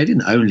 because they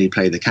didn't only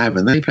play the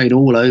Cavern, they played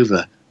all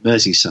over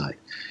Merseyside.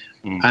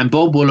 And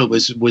Bob Wooler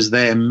was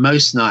there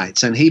most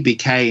nights, and he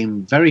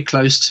became very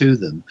close to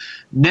them.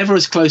 Never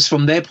as close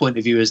from their point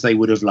of view as they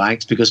would have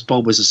liked, because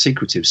Bob was a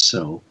secretive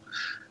soul.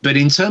 But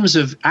in terms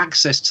of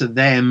access to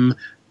them,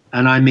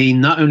 and I mean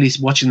not only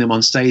watching them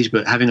on stage,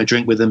 but having a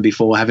drink with them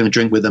before, having a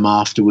drink with them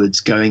afterwards,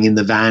 going in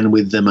the van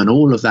with them and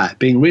all of that,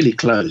 being really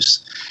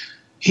close,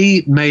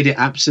 he made it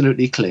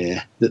absolutely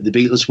clear that the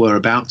Beatles were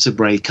about to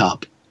break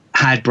up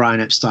had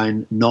Brian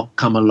Epstein not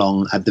come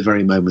along at the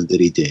very moment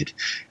that he did.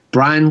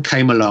 Brian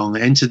came along,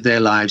 entered their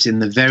lives in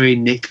the very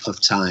nick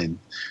of time.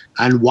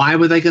 And why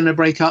were they going to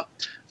break up?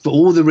 For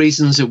all the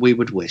reasons that we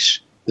would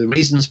wish. The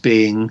reasons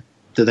being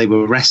that they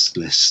were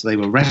restless. They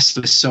were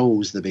restless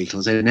souls, the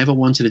Beatles. They never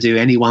wanted to do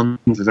any one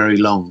thing for very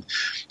long.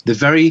 The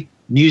very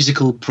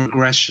musical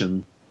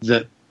progression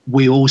that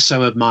we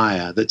also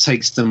admire, that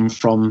takes them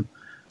from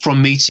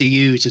Me to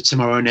You to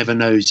Tomorrow Never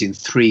Knows in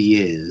 3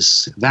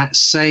 years, that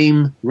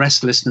same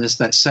restlessness,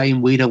 that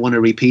same we don't want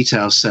to repeat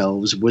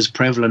ourselves was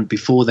prevalent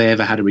before they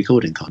ever had a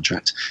recording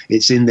contract.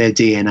 It's in their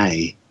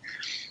DNA.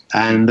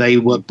 And they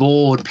were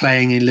bored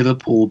playing in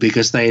Liverpool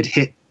because they had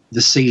hit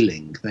the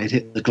ceiling. They had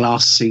hit the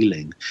glass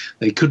ceiling.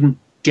 They couldn't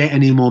get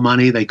any more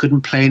money. They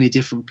couldn't play any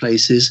different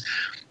places.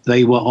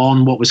 They were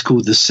on what was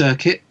called the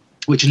circuit,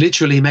 which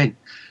literally meant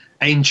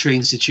Aintree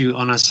Institute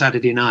on a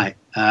Saturday night,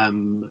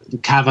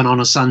 Cavern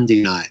on a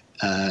Sunday night,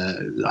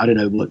 I don't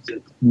know what,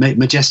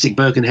 Majestic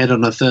Birkenhead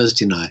on a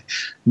Thursday night,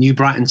 New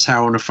Brighton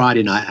Tower on a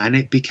Friday night, and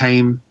it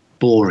became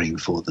boring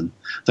for them.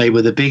 They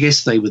were the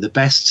biggest, they were the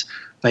best,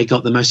 they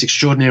got the most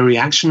extraordinary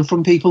reaction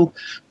from people,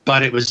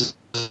 but it was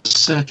a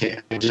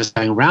circuit, it was just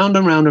going round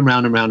and round and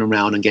round and round and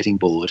round and getting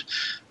bored.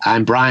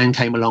 And Brian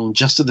came along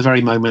just at the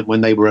very moment when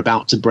they were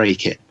about to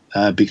break it,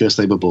 because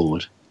they were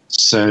bored.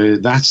 So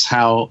that's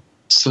how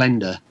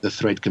slender the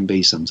thread can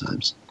be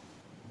sometimes.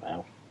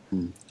 Wow.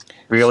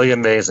 Really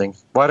amazing.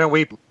 Why don't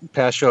we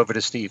pass you over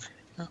to Steve?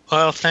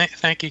 Well,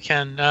 thank you,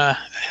 Ken.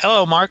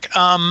 Hello, Mark.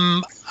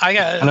 I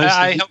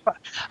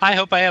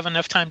hope I have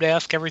enough time to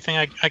ask everything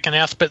I can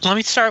ask, but let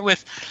me start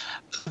with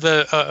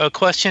a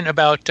question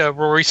about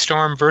Rory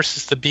Storm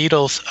versus the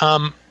Beatles.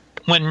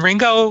 When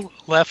Ringo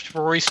left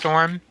Rory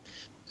Storm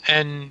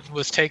and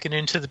was taken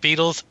into the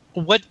Beatles,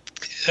 what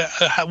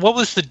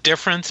was the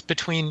difference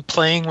between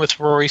playing with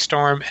Rory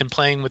Storm and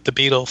playing with the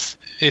Beatles?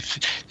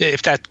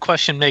 If that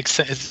question makes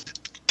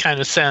kind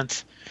of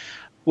sense.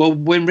 Well,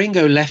 when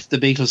Ringo left the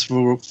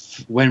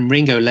Beatles, when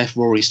Ringo left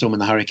Rory Storm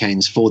and the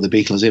Hurricanes for the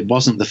Beatles, it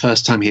wasn't the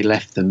first time he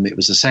left them. It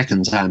was the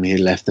second time he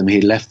left them.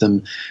 He left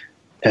them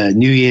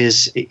New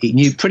Year's. He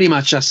knew pretty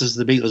much just as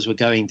the Beatles were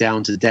going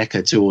down to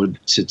Decca to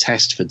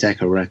test for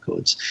Decca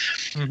Records.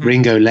 Mm-hmm.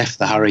 Ringo left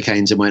the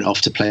Hurricanes and went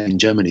off to play in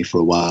Germany for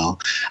a while,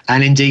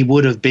 and indeed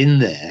would have been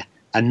there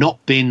and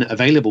not been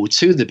available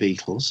to the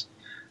Beatles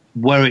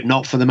were it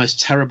not for the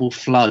most terrible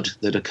flood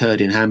that occurred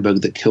in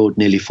Hamburg that killed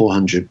nearly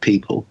 400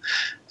 people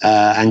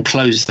and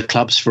closed the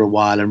clubs for a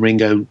while. And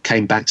Ringo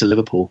came back to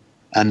Liverpool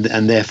and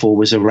therefore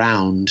was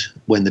around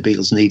when the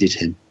Beatles needed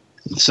him.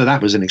 So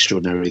that was an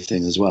extraordinary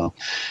thing as well.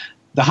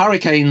 The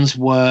Hurricanes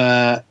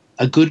were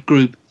a good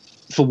group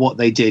for what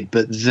they did,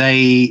 but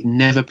they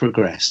never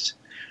progressed.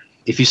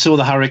 If you saw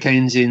the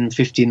Hurricanes in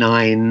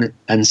 59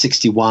 and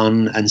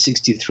 61 and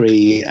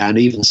 63 and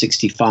even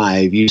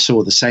 65, you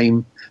saw the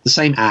same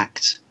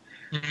act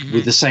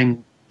with the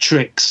same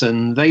tricks,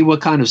 and they were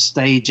kind of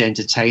stage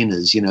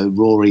entertainers. You know,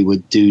 Rory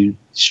would do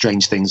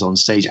strange things on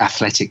stage,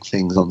 athletic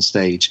things on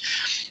stage,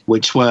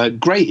 which were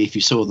great if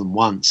you saw them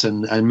once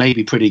and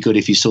maybe pretty good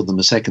if you saw them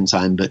a second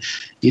time, but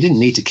you didn't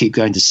need to keep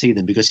going to see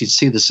them because you'd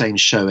see the same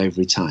show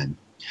every time.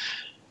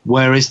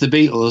 Whereas the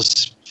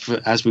Beatles,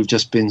 as we've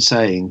just been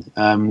saying,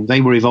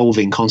 they were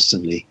evolving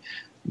constantly.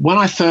 When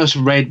I first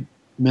read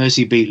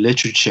Mersey Beat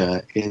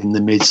literature in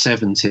the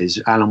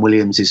mid-70s, Alan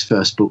Williams'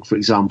 first book, for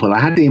example, I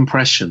had the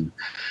impression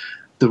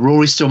that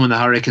Rory Storm and the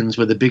Hurricanes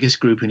were the biggest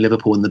group in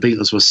Liverpool and the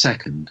Beatles were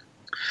second.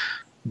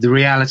 The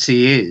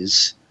reality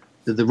is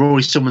that the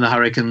Rory Storm and the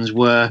Hurricanes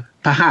were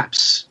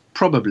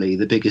probably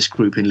the biggest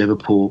group in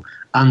Liverpool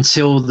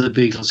until the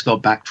Beatles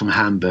got back from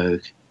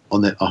Hamburg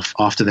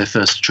after their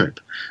first trip.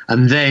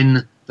 And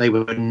then they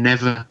were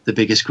never the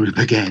biggest group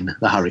again,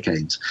 the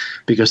Hurricanes,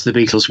 because the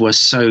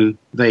Beatles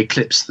they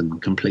eclipsed them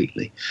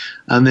completely.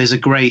 And there's a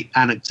great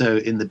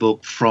anecdote in the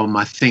book from,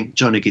 I think,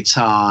 Johnny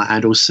Guitar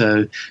and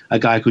also a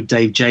guy called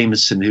Dave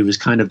Jameson, who was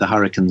kind of the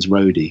Hurricanes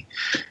roadie.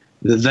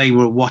 They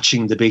were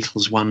watching the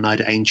Beatles one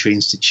night at Aintree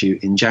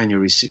Institute in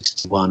January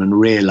 61 and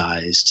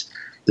realised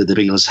that the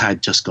Beatles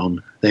had just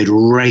gone, they'd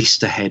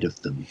raced ahead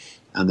of them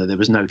and that there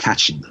was no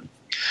catching them.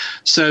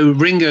 So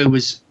Ringo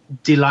was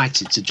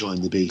delighted to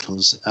join the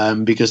Beatles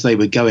because they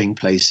were going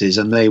places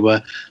and they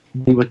were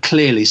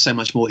clearly so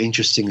much more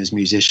interesting as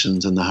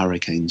musicians than the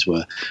Hurricanes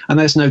were. And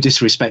there's no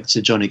disrespect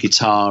to Johnny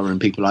Guitar and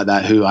people like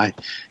that who I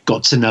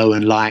got to know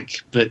and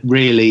like, but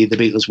really the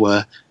Beatles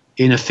were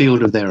in a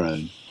field of their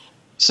own.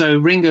 So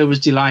Ringo was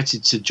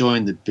delighted to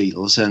join the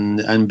Beatles,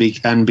 and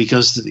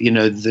because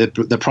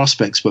the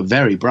prospects were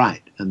very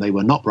bright, and they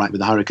were not bright with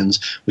the Hurricanes,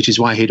 which is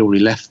why he'd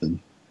already left them.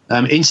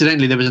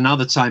 Incidentally, there was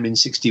another time in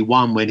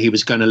 '61 when he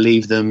was going to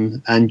leave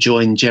them and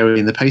join Jerry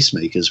and the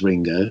Pacemakers,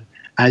 Ringo,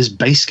 as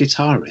bass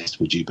guitarist.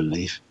 Would you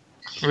believe?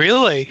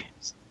 Really?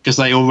 Because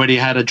they already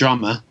had a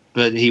drummer,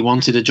 but he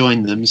wanted to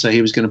join them, so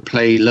he was going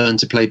to learn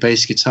to play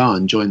bass guitar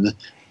and join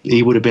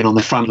he would have been on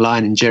the front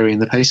line in Jerry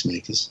and the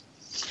Pacemakers.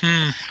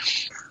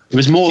 It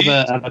was more of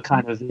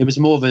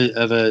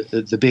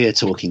the beer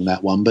talking,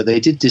 that one, but they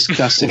did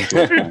discuss it.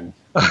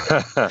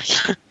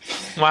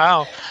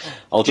 Wow.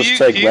 I'll just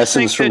take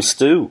lessons from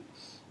Stu.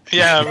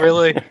 Yeah,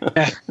 really.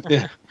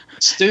 Yeah.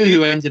 Stu,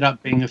 who ended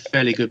up being a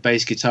fairly good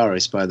bass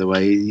guitarist, by the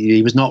way,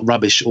 he was not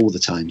rubbish all the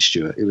time,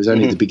 Stuart. It was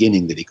only the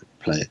beginning that he could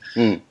play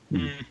it.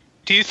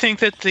 Do you think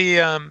that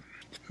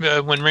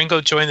when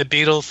Ringo joined the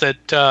Beatles,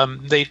 that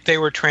they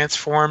were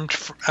transformed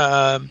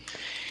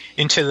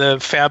into the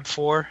Fab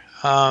Four?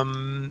 I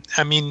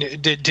mean,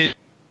 did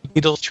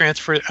Beatles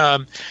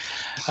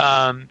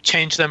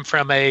change them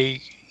from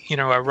a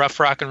rough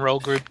rock and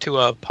roll group to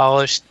a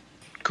polished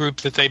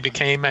group that they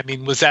became? I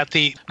mean, was that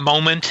the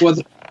moment? Well,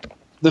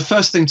 the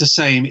first thing to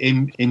say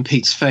in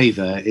Pete's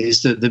favour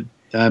is that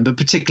but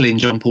particularly in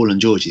John, Paul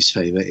and George's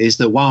favour, is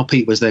that while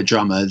Pete was their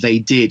drummer, they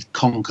did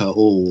conquer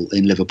all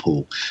in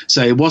Liverpool.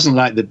 So it wasn't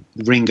like the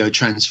Ringo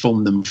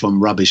transformed them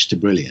from rubbish to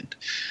brilliant.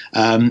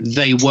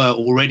 They were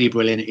already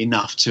brilliant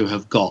enough to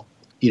have got,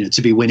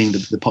 to be winning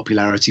the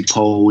popularity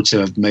poll, to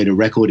have made a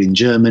record in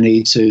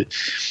Germany, to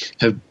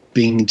have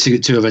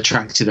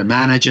attracted a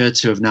manager,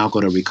 to have now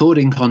got a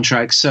recording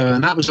contract.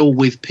 And that was all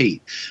with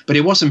Pete. But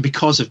it wasn't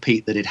because of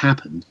Pete that it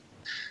happened.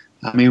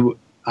 I mean,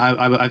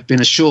 I've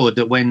been assured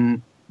that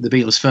when the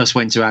Beatles first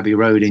went to Abbey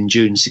Road in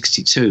June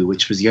 '62,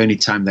 which was the only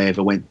time they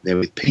ever went there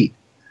with Pete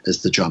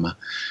as the drummer,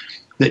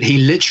 that he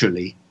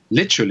literally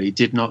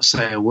did not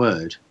say a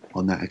word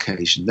on that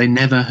occasion. They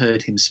never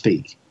heard him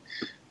speak.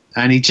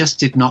 And he just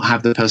did not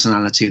have the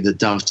personality that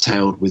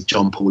dovetailed with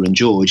John, Paul and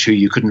George, who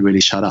you couldn't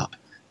really shut up,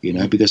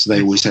 because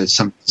they always had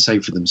something to say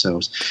for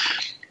themselves.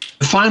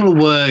 The final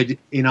word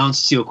in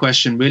answer to your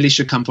question really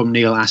should come from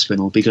Neil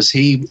Aspinall, because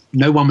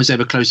no one was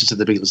ever closer to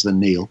the Beatles than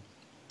Neil.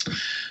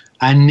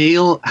 And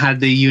Neil had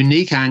the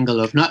unique angle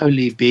of not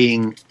only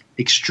being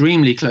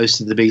extremely close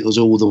to the Beatles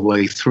all the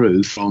way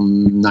through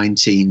from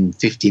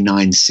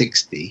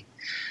 1959-60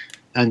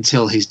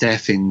 until his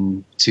death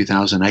in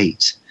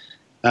 2008,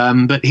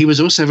 but he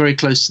was also very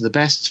close to the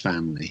Best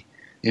family.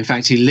 In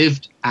fact, he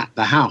lived at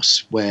the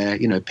house where,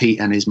 Pete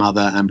and his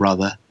mother and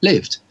brother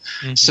lived.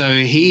 Mm-hmm. So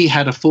he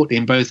had a foot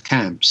in both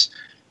camps.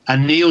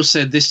 And Neil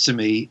said this to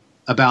me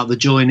about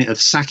the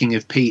sacking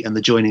of Pete and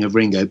the joining of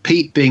Ringo,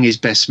 Pete being his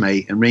best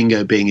mate and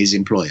Ringo being his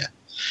employer.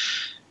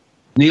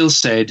 Neil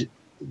said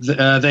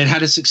they'd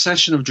had a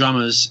succession of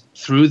drummers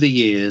through the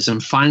years,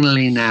 and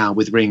finally now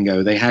with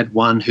Ringo, they had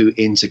one who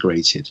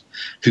integrated,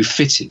 who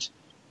fitted.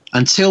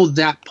 Until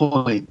that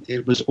point,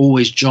 it was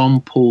always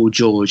John, Paul,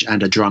 George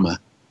and a drummer.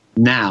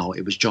 Now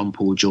it was John,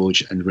 Paul,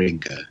 George and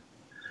Ringo.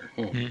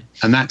 Mm-hmm.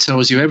 And that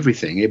tells you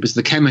everything. It was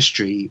the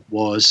chemistry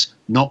was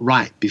not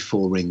right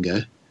before Ringo.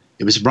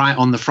 It was right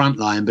on the front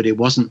line, but it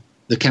wasn't.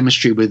 The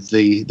chemistry with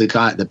the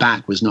guy at the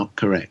back was not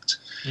correct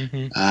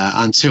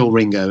until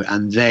Ringo,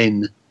 and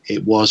then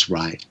it was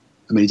right.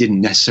 I mean, it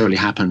didn't necessarily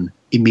happen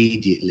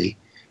immediately,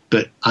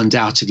 but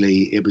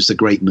undoubtedly it was a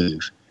great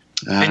move.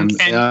 I found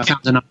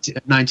a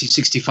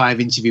 1965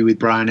 interview with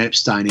Brian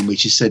Epstein in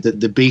which he said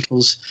that the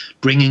Beatles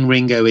bringing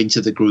Ringo into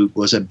the group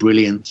was a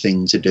brilliant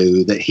thing to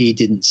do, that he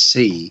didn't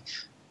see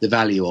the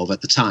value of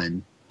at the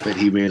time, but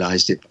he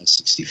realized it by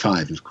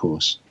 65, of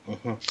course.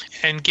 Uh-huh.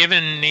 And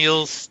given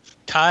Neil's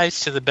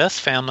ties to the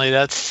Best family,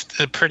 that's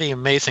a pretty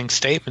amazing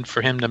statement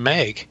for him to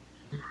make.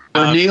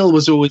 Neil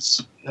was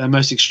always a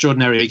most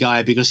extraordinary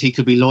guy because he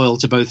could be loyal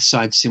to both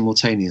sides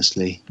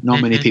simultaneously.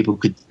 Not many people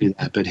could do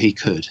that, but he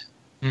could.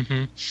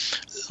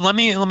 Let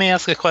me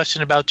ask a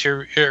question about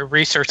your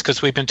research,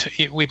 because we've been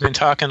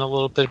talking a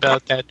little bit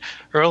about that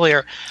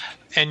earlier,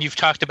 and you've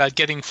talked about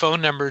getting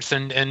phone numbers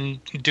and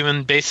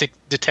doing basic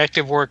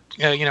detective work.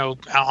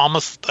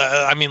 Almost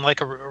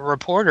like a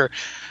reporter.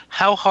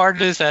 How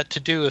hard is that to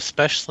do,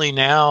 especially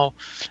now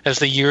as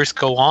the years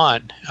go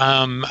on?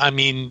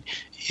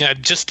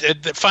 Just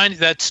find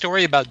that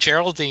story about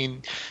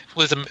Geraldine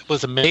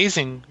was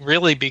amazing,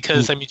 really,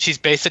 because she's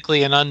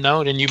basically an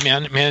unknown, and you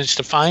managed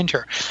to find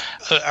her.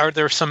 Are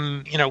there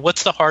some,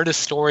 what's the hardest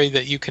story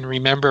that you can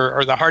remember,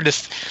 or the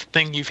hardest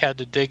thing you've had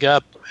to dig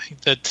up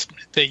that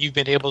you've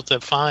been able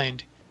to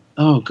find?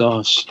 Oh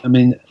gosh,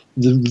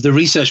 the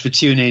research for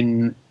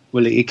TuneIn.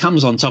 Well, it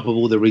comes on top of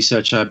all the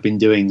research I've been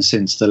doing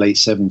since the late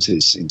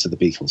 70s into the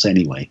Beatles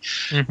anyway.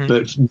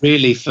 But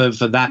really, for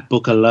that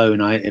book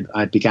alone,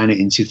 I began it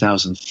in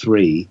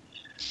 2003.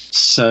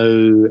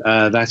 So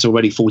that's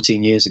already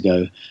 14 years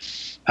ago.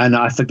 And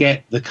I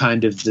forget the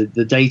kind of the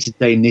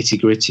day-to-day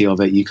nitty-gritty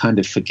of it. You kind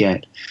of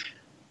forget.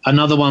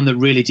 Another one that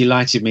really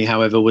delighted me,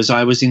 however, was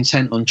I was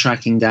intent on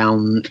tracking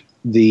down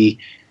the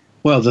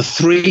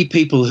 3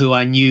 people who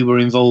I knew were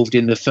involved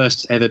in the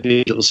first ever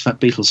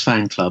Beatles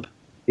fan club.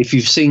 If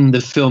you've seen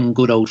the film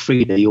Good Old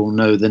Frida, you'll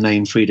know the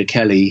name Frida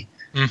Kelly,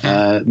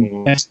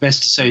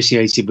 best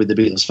associated with the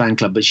Beatles fan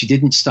club, but she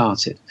didn't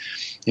start it.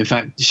 In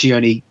fact, she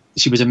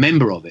was a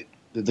member of it.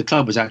 The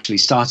club was actually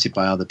started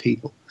by other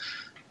people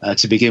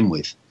to begin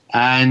with.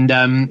 And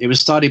it was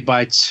started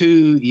by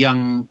 2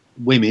 young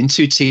women,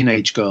 2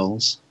 teenage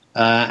girls,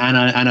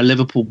 and a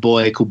Liverpool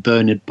boy called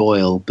Bernie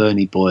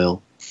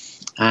Boyle.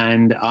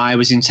 And I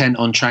was intent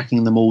on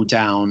tracking them all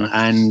down.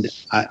 And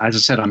as I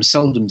said, I'm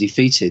seldom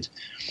defeated.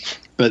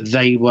 But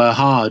they were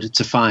hard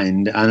to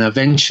find, and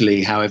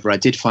eventually, however, I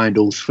did find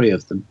all 3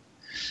 of them.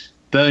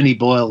 Bernie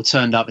Boyle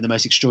turned up in the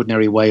most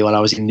extraordinary way while I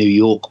was in New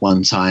York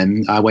one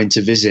time. I went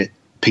to visit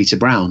Peter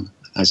Brown,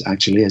 as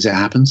it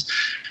happens,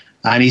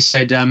 and he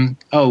said,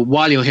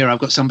 while you're here, I've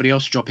got somebody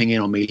else dropping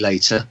in on me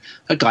later,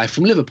 a guy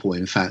from Liverpool,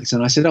 in fact.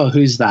 And I said,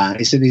 who's that?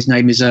 He said, his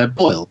name is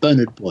Boyle,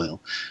 Bernard Boyle.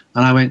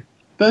 And I went,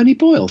 Bernie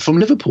Boyle from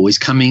Liverpool is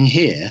coming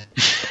here?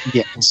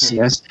 Yes.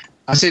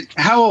 I said,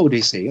 how old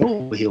is he?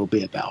 Oh, he'll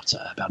be about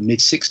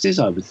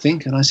mid-60s, I would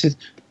think. And I said,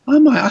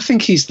 I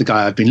think he's the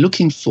guy I've been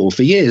looking for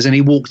years. And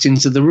he walked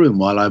into the room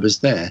while I was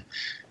there.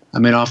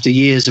 After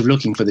years of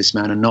looking for this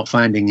man and not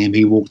finding him,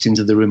 he walked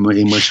into the room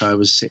in which I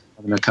was sitting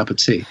having a cup of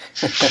tea.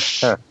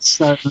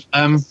 So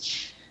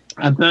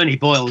Bernie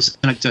Boyle's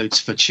anecdotes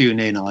for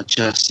TuneIn are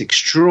just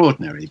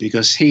extraordinary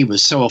because he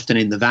was so often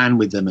in the van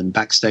with them and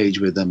backstage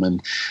with them.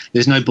 And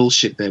there's no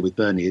bullshit there with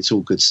Bernie. It's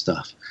all good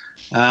stuff.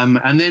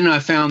 And then I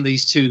found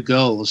these 2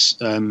 girls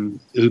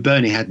who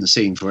Bernie hadn't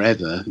seen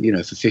forever,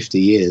 for 50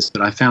 years,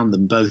 but I found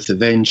them both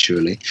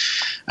eventually.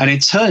 And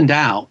it turned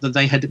out that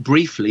they had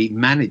briefly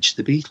managed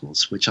the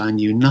Beatles, which I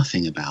knew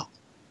nothing about.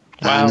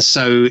 Wow. And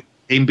so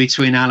in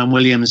between Alan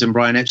Williams and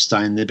Brian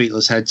Epstein, the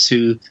Beatles had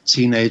 2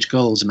 teenage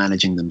girls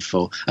managing them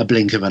for a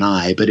blink of an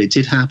eye, but it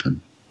did happen.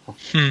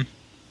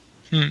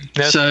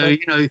 So,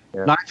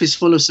 life is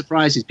full of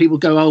surprises. People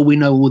go, we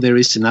know all there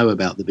is to know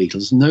about the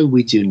Beatles. No,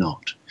 we do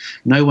not.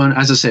 No one,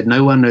 as I said,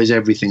 no one knows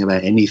everything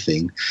about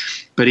anything.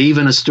 But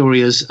even a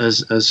story as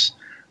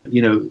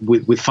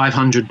with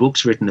 500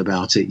 books written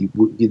about it,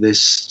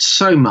 there's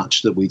so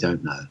much that we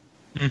don't know.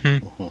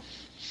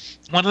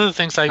 One of the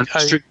things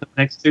that's true for the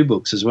next 2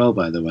 books as well,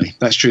 by the way.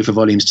 That's true for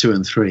volumes 2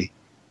 and 3.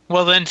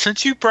 Well, then,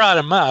 since you brought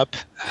them up,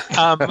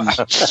 are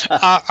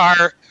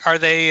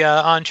they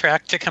on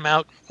track to come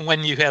out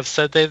when you have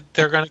said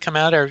they're going to come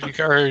out, or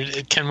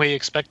can we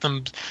expect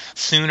them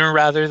sooner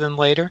rather than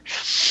later?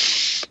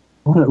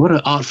 What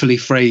an artfully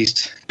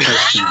phrased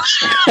question.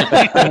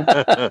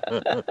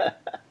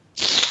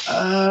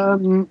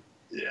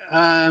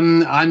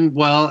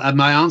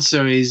 My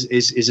answer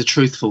is a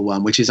truthful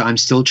one, which is I'm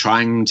still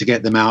trying to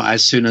get them out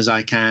as soon as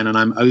I can, and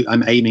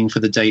I'm aiming for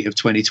the date of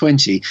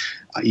 2020.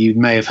 You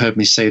may have heard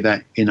me say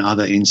that in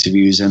other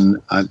interviews, and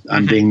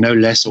I'm being no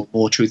less or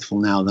more truthful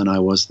now than I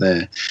was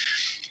there.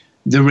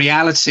 The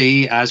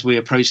reality, as we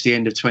approach the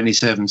end of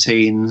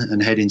 2017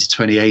 and head into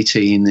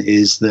 2018,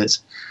 is that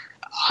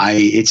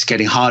it's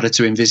getting harder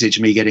to envisage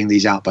me getting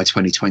these out by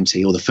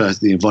 2020, or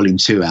the volume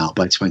 2 out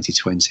by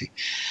 2020.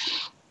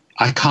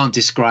 I can't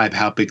describe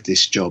how big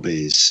this job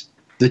is.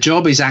 The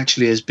job is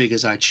actually as big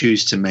as I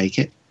choose to make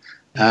it,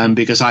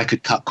 because I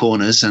could cut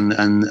corners and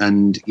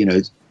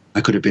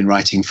I could have been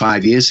writing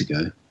 5 years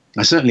ago.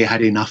 I certainly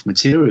had enough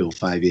material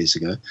 5 years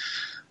ago,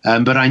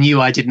 but I knew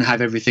I didn't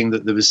have everything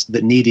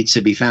that needed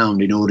to be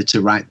found in order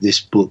to write this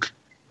book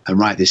and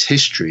write this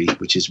history,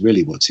 which is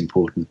really what's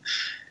important,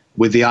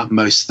 with the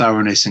utmost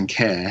thoroughness and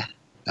care.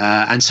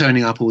 And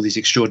turning up all these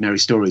extraordinary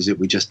stories that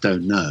we just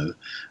don't know.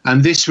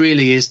 And this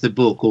really is the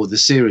book, or the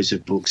series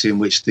of books, in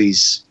which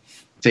these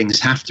things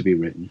have to be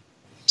written.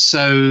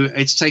 So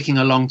it's taking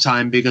a long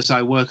time because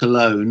I work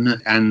alone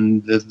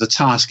and the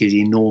task is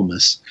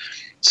enormous.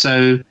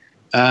 So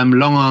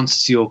Long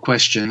answer to your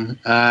question.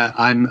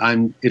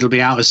 It'll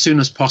be out as soon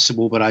as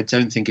possible, but I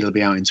don't think it'll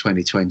be out in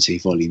 2020,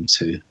 Volume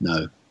 2.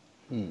 No.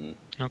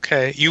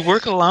 Okay. You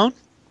work alone?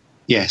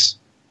 Yes.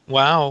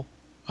 Wow.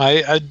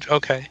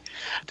 Okay.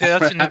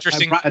 That's an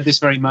interesting. Right at this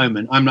very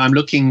moment, I'm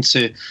looking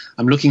to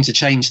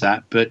change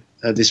that, but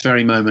at this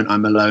very moment,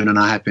 I'm alone, and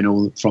I have been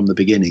all from the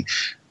beginning.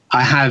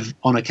 I have,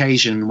 on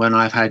occasion, when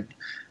I've had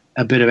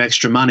a bit of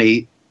extra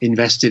money,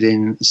 invested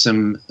in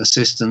some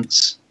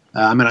assistants.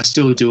 I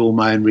still do all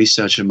my own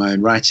research and my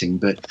own writing,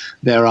 but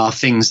there are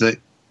things that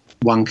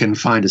one can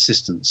find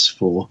assistance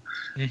for.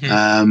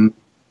 And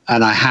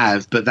I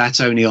have, but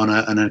that's only on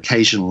an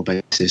occasional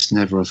basis,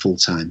 never a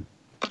full-time.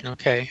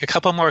 Okay. A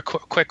couple more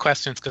quick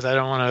questions, because I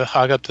don't want to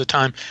hog up the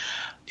time.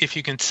 If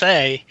you can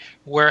say,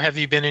 where have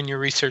you been in your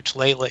research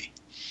lately?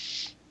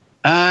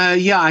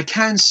 Yeah, I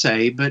can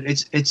say, but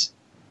it's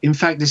in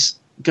fact, this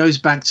goes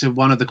back to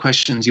one of the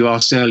questions you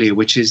asked earlier,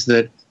 which is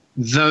that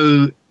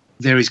though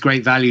there is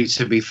great value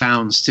to be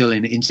found still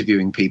in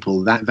interviewing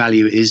people, that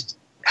value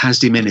has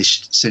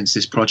diminished since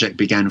this project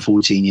began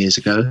 14 years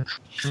ago.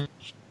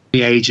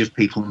 The age of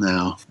people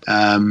now,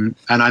 and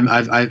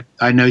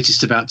I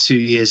noticed about 2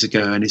 years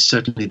ago, and it's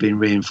certainly been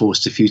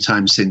reinforced a few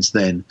times since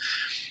then,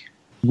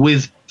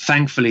 with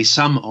thankfully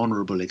some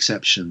honourable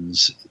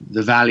exceptions.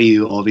 The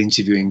value of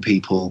interviewing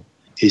people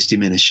is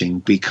diminishing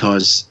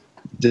because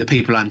the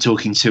people I'm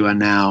talking to are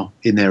now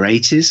in their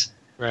 80s,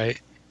 right?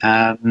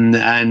 And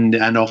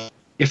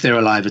if they're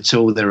alive at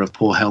all, they're of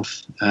poor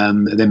health.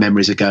 Their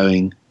memories are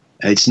going.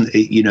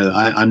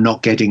 I'm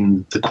not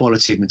getting the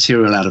quality of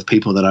material out of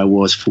people that I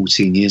was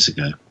 14 years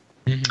ago.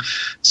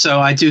 So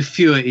I do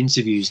fewer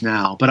interviews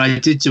now, but I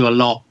did do a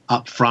lot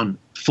up front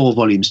for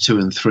volumes 2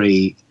 and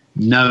 3,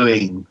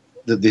 knowing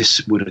that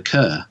this would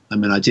occur.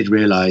 I did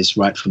realize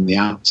right from the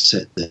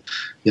outset that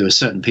there were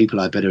certain people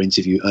I better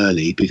interview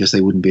early because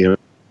they wouldn't be around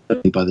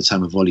by the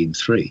time of volume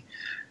 3.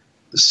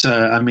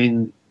 So,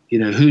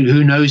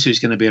 who knows who's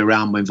going to be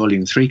around when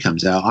volume 3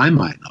 comes out? I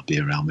might not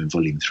be around when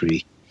volume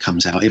 3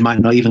 comes out. It might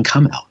not even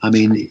come out.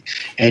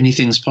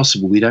 Anything's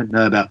possible. We don't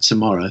know about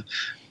tomorrow.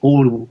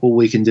 All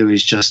we can do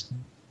is just,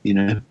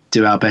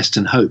 do our best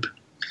and hope.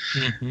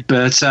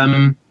 But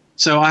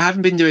so I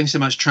haven't been doing so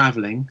much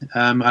traveling.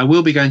 I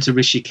will be going to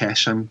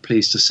Rishikesh, I'm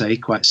pleased to say,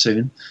 quite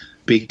soon,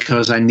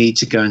 because I need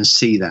to go and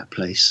see that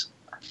place.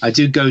 I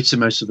do go to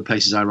most of the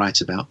places I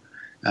write about.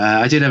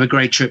 I did have a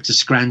great trip to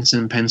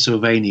Scranton,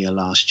 Pennsylvania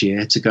last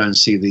year to go and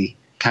see the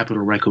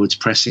Capitol Records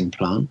pressing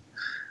plant.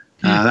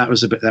 That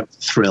was a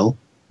thrill.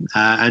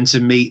 And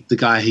to meet the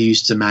guy who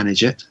used to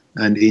manage it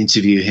and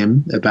interview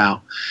him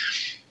about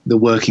the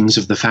workings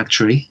of the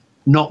factory.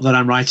 Not that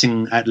I'm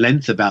writing at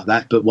length about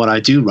that, but what I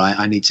do write,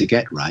 I need to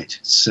get right.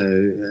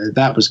 So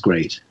that was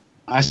great.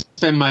 I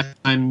spend my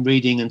time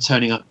reading and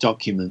turning up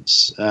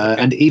documents,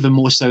 and even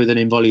more so than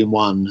in Volume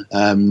 1,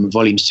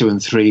 Volumes 2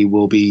 and 3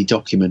 will be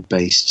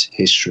document-based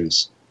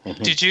histories.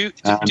 Did you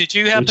happen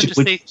to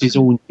see... Which is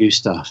all new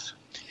stuff.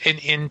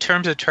 In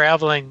terms of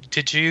traveling,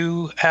 did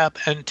you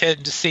happen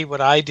to see what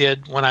I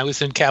did when I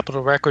was in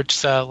Capitol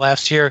Records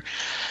last year?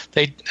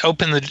 They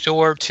opened the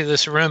door to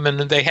this room, and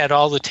they had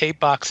all the tape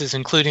boxes,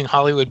 including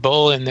Hollywood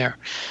Bowl, in there.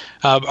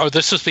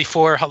 This was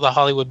before the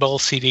Hollywood Bowl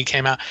CD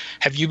came out.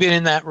 Have you been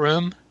in that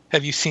room?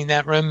 Have you seen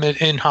that room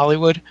in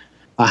Hollywood?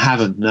 I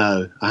haven't,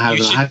 no. I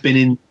haven't. I have been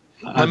in...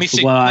 Let me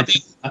see.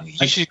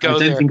 You should go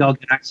there. I don't think I'll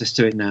get access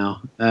to it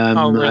now.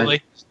 Oh,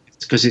 really?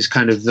 Because it's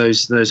kind of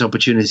those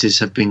opportunities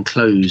have been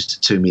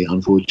closed to me,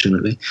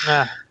 unfortunately.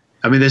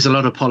 There's a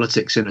lot of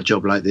politics in a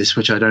job like this,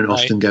 which I don't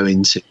often go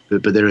into,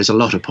 but there is a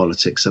lot of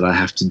politics that I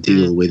have to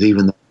deal with,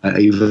 even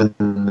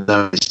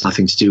though it's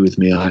nothing to do with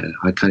me.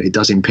 It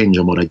does impinge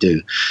on what I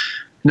do.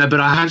 No,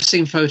 but I have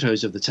seen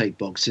photos of the tape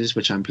boxes,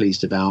 which I'm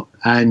pleased about.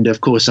 And,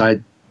 of course,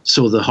 I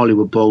saw the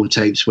Hollywood Bowl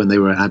tapes when they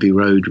were at Abbey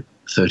Road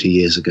 30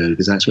 years ago,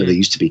 because that's where they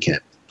used to be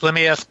kept. Let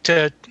me ask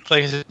 2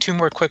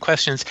 more quick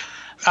questions.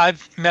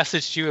 I've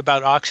messaged you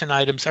about auction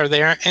items. Are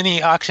there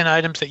any auction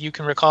items that you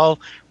can recall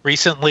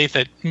recently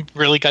that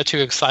really got you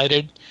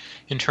excited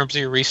in terms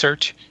of your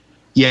research?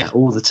 Yeah,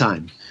 all the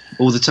time.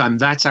 All the time.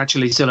 That's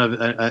actually still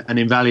an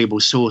invaluable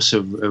source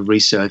of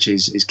research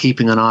is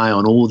keeping an eye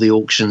on all the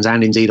auctions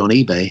and indeed on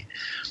eBay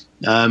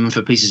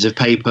for pieces of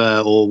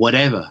paper or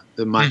whatever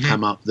that might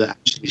come up that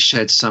actually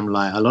sheds some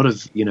light. A lot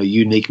of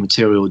unique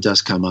material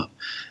does come up.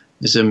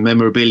 There's a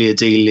memorabilia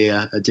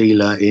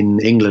dealer in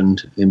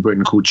England, in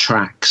Britain, called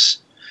Trax.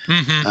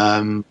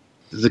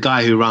 The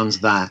guy who runs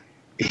that,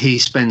 he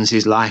spends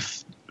his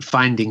life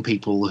finding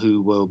people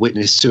who were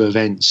witness to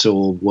events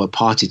or were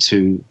party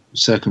to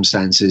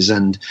circumstances,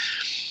 and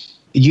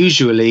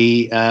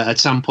usually at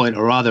some point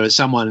or other, at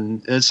some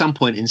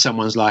point in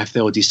someone's life,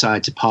 they'll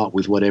decide to part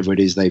with whatever it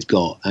is they've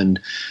got, and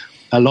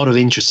a lot of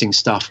interesting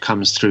stuff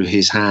comes through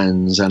his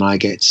hands, and I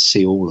get to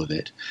see all of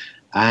it.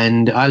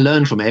 And I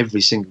learn from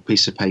every single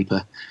piece of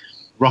paper.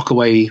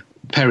 Rockaway,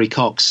 Perry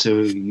Cox,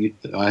 who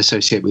I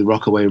associate with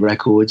Rockaway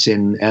Records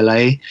in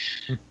LA,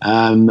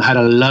 had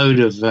a load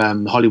of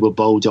Hollywood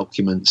Bowl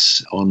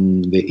documents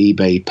on the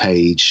eBay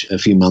page a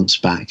few months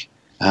back.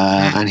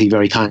 and he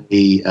very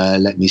kindly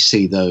let me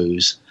see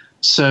those.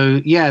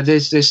 So yeah,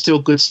 there's still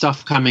good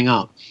stuff coming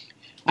up,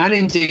 and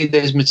indeed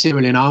there's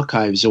material in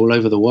archives all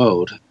over the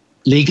world,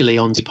 legally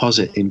on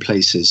deposit in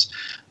places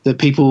that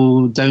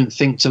people don't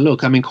think to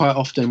look. I mean, quite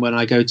often when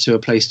I go to a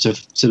place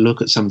to look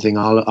at something,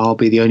 I'll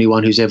be the only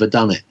one who's ever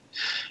done it.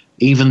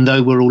 Even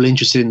though we're all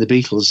interested in the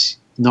Beatles,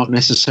 not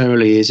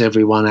necessarily is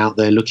everyone out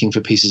there looking for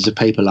pieces of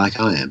paper like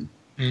I am.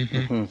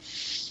 Mm-hmm.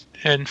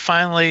 And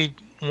finally,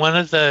 one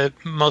of the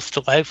most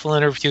delightful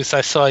interviews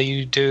I saw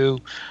you do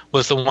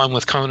was the one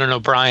with Conan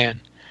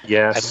O'Brien.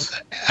 Yes.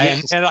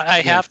 And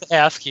I have to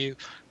ask you,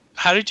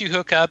 how did you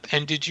hook up,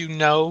 and did you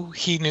know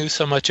he knew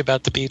so much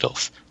about the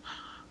Beatles?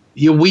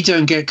 Yeah, we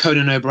don't get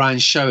Conan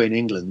O'Brien's show in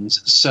England,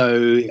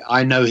 so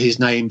I know his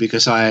name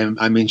because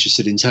I'm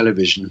interested in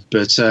television,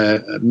 but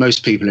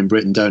most people in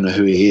Britain don't know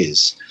who he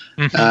is.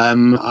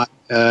 Mm-hmm.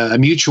 A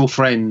mutual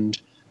friend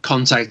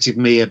contacted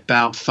me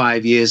about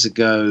 5 years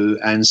ago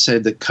and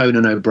said that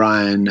Conan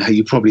O'Brien,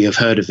 you probably have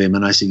heard of him,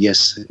 and I said,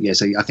 yes,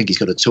 I think he's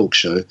got a talk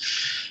show.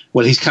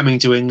 Well, he's coming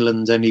to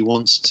England and he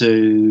wants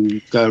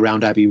to go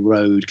around Abbey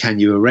Road. Can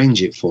you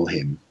arrange it for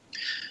him?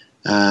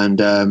 And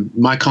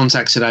my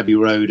contacts at Abbey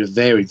Road have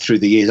varied through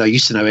the years. I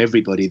used to know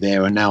everybody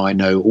there, and now I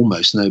know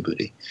almost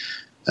nobody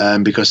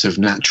because of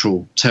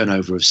natural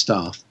turnover of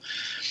staff.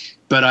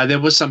 But there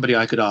was somebody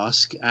I could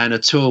ask, and a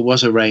tour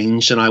was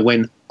arranged, and I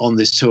went on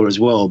this tour as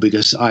well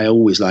because I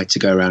always like to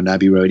go around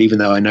Abbey Road, even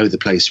though I know the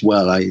place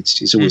well.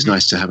 It's always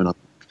nice to have another.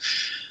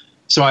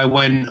 So I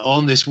went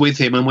on this with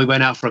him, and we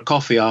went out for a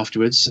coffee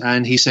afterwards,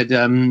 and he said,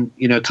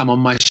 come on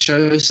my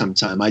show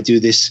sometime. I do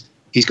this.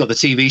 He's got the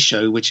TV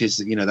show, which is,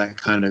 that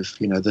kind of,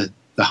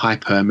 the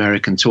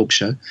hyper-American talk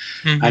show.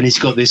 Mm-hmm. And he's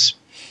got this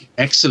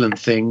excellent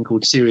thing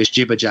called Serious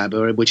Jibber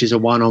Jabber, which is a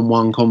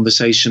one-on-one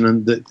conversation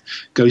and that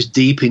goes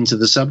deep into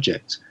the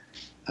subject.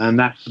 And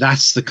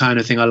that's the kind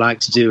of thing I like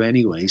to do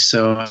anyway.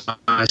 So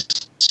I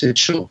said,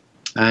 sure.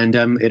 And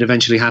it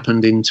eventually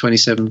happened in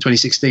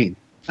 2016.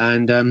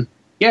 And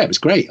yeah, it was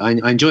great. I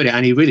enjoyed it,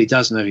 and he really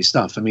does know his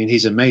stuff. I mean,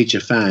 he's a major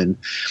fan.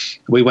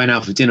 We went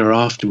out for dinner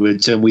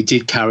afterwards, and we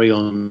did carry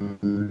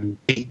on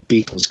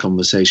Beatles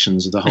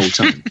conversations the whole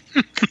time.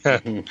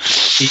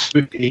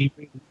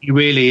 he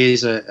really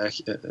is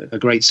a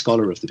great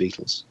scholar of the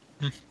Beatles.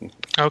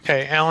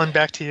 Okay, Alan,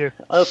 back to you.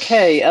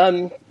 Okay,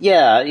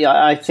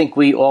 I think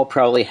we all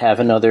probably have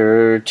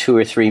another 2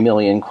 or 3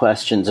 million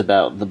questions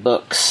about the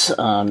books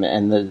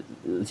and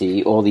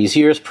the All These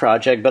Years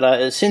project.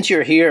 But since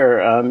you're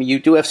here, you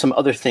do have some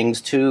other things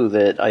too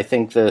that I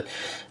think the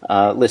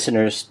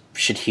listeners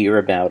should hear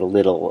about a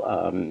little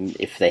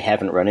if they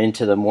haven't run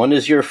into them. One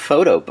is your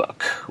photo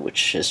book,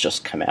 which has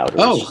just come out.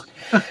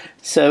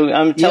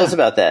 So tell us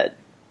about that.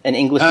 An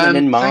Englishman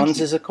in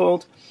Mons, is it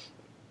called?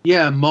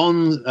 Yeah,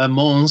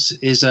 Mons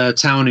is a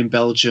town in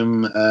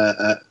Belgium,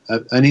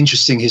 an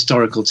interesting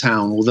historical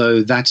town,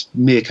 although that's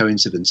mere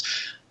coincidence.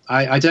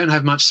 I don't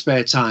have much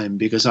spare time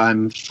because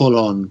I'm full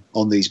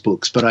on these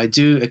books, but I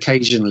do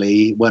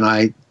occasionally, when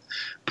I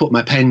put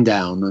my pen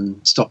down and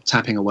stop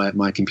tapping away at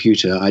my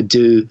computer, I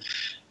do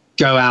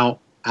go out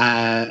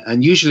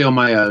and usually on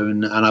my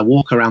own, and I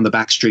walk around the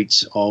back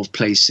streets of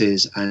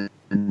places and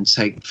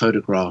take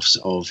photographs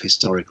of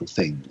historical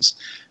things.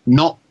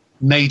 Not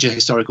major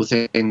historical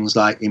things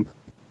like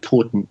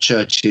important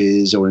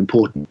churches or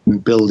important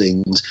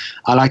buildings.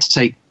 I like to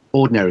take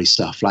ordinary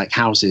stuff like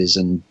houses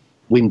and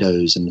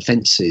windows and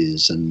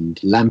fences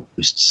and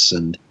lampposts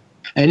and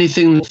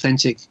anything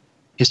authentic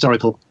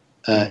historical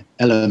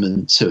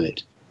element to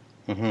it.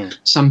 Mm-hmm.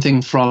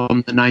 Something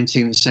from the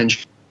 19th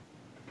century.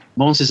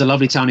 Mons is a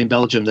lovely town in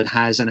Belgium that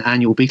has an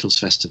annual Beatles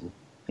festival.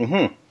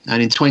 Mm-hmm.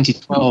 And in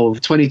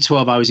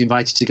 2012, I was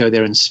invited to go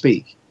there and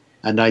speak.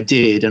 And I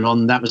did,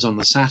 and that was on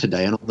the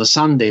Saturday. And on the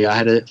Sunday, I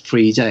had a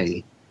free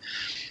day.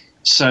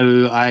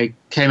 So I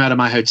came out of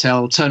my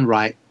hotel, turned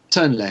right,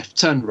 turned left,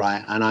 turned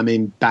right, and I'm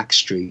in back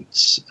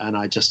streets. And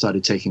I just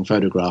started taking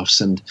photographs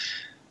and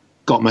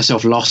got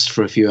myself lost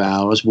for a few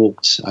hours,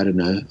 walked,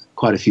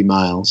 quite a few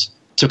miles,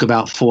 took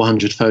about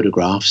 400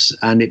 photographs,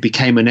 and it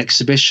became an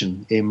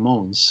exhibition in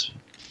Mons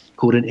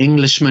called An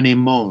Englishman in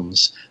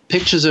Mons,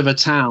 pictures of a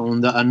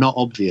town that are not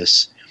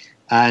obvious.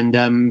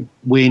 And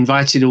we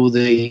invited all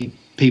the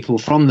people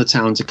from the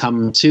town to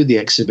come to the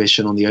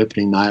exhibition on the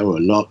opening night, or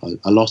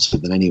a lot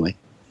of them anyway,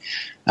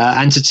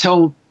 and to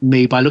tell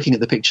me by looking at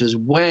the pictures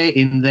where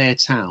in their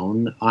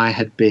town I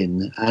had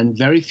been. And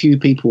very few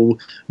people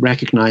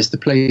recognized the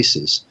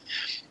places,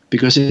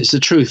 because it's the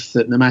truth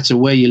that no matter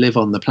where you live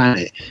on the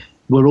planet,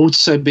 we're all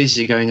so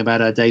busy going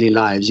about our daily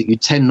lives that you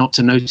tend not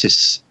to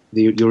notice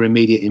your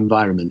immediate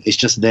environment. It's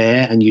just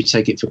there and you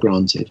take it for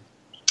granted.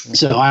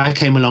 So I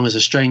came along as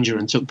a stranger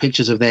and took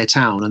pictures of their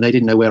town, and they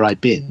didn't know where I'd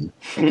been.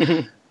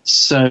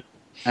 So,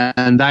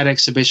 and that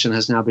exhibition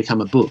has now become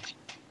a book.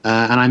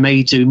 And I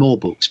may do more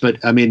books, but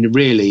I mean,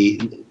 really,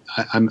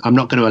 I'm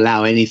not going to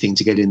allow anything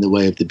to get in the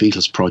way of the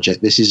Beatles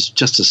project. This is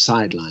just a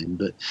sideline,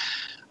 but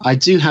I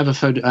do have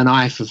an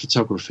eye for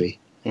photography.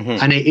 Mm-hmm.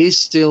 And it is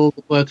still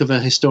the work of a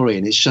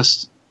historian. It's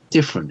just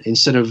different.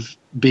 Instead of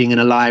being in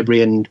a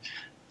library and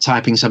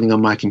typing something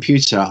on my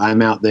computer.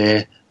 I'm out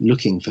there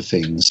looking for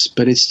things,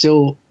 but it's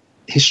still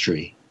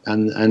history,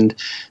 and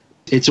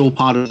it's all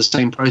part of the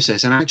same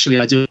process. And actually,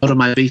 I do a lot of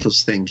my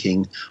Beatles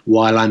thinking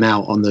while I'm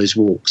out on those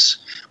walks,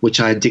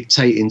 which I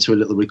dictate into a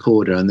little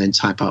recorder and then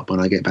type up when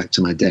I get back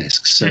to my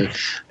desk. So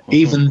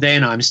even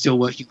then, I'm still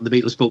working on the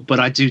Beatles book, but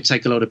I do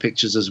take a lot of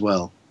pictures as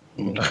well.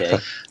 Okay.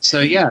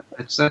 So yeah,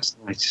 that's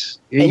nice.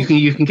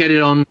 You can get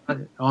it on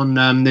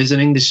there's an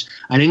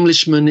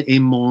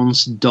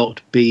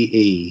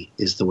Englishman-in-Mons.be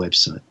is the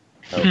website.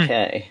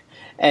 Okay.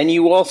 And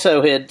you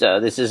also had,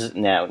 this is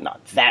now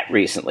not that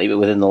recently, but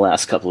within the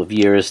last couple of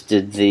years,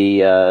 did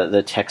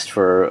the text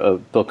for a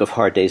book of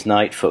Hard Day's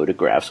Night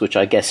photographs, which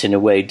I guess in a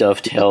way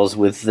dovetails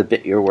with the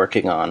bit you're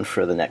working on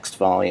for the next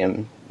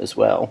volume as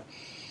well.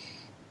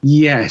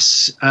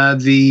 Yes.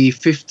 The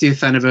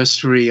 50th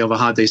anniversary of A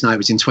Hard Day's Night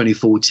was in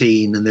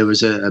 2014, and there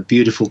was a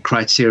beautiful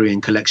Criterion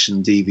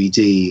Collection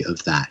DVD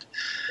of that,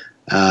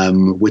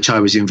 which I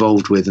was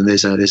involved with, and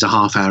there's a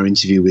half-hour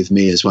interview with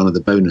me as one of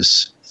the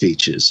bonus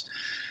features.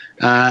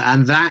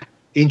 And that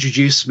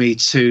introduced me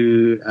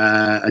to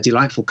a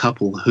delightful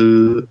couple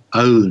who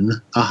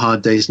own A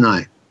Hard Day's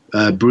Night,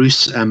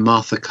 Bruce and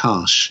Martha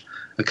Karsh,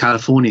 a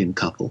Californian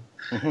couple,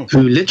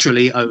 who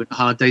literally own A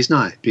Hard Day's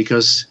Night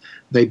because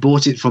they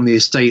bought it from the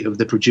estate of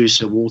the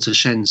producer Walter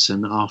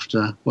Shenson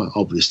after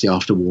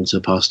Walter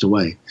passed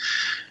away.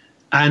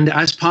 And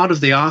as part of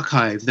the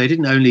archive, they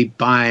didn't only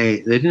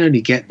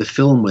get the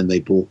film when they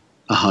bought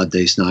A Hard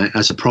Day's Night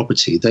as a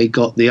property. They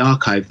got the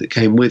archive that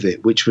came with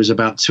it, which was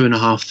about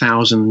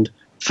 2,500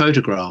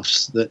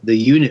 photographs that the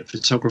unit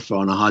photographer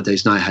on A Hard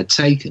Day's Night had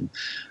taken,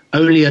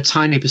 only a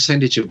tiny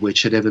percentage of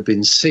which had ever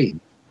been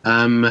seen.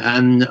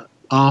 And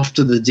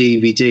after the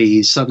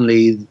DVD,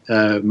 suddenly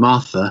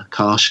Martha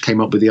Karsh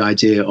came up with the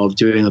idea of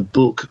doing a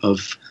book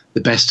of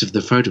the best of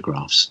the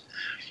photographs.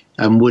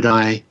 And would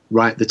I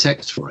write the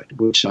text for it,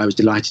 which I was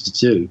delighted to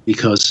do,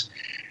 because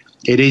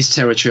it is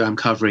territory I'm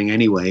covering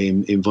anyway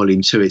in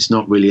Volume 2. It's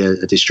not really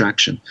a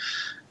distraction.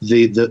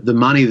 The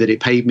money that it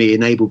paid me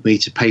enabled me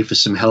to pay for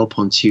some help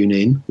on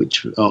TuneIn,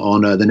 which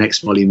on the next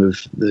volume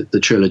of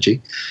the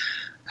trilogy.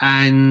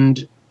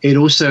 And it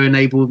also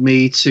enabled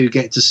me to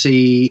get to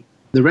see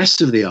the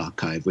rest of the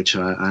archive, which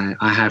I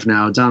have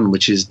now done,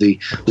 which is the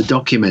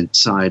document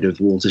side of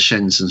Walter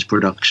Shenson's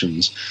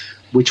productions,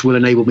 which will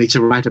enable me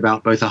to write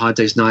about both A Hard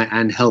Day's Night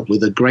and Help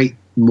with a great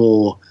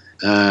more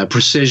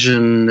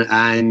precision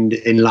and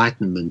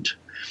enlightenment.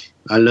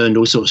 I learned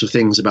all sorts of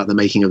things about the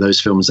making of those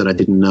films that I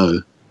didn't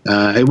know.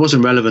 It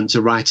wasn't relevant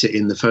to write it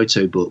in the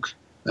photo book,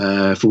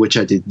 for which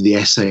I did the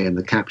essay and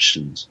the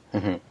captions.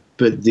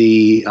 But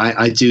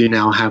I do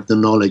now have the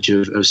knowledge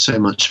of so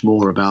much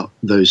more about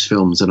those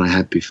films than I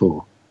had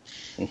before.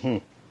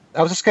 I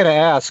was just going to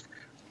ask,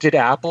 did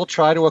Apple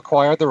try to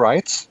acquire the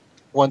rights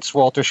once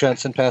Walter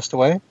Shenson passed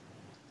away?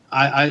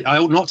 I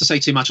ought not to say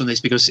too much on this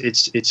because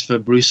it's for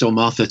Bruce or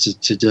Martha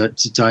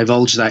to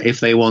divulge that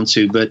if they want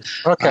to. But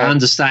okay. I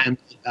understand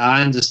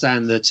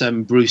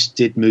that Bruce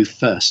did move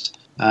first,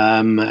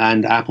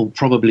 and Apple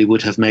probably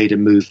would have made a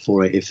move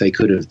for it if they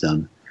could have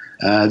done.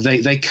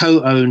 They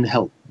co-own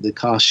Help. The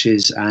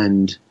Karshes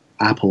and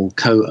Apple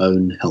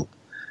co-own Help,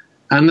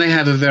 and they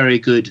have a very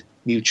good,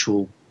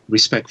 mutual,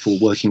 respectful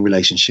working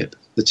relationship.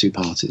 The two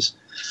parties,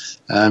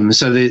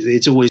 so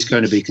it's always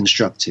going to be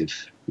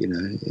constructive. You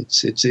know,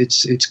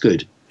 it's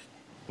good.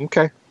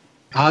 Okay.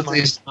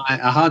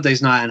 A Hard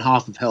Day's Night and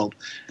half of Help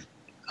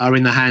are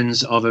in the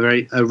hands of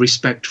a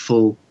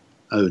respectful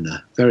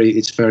owner.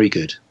 It's very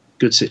good.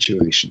 Good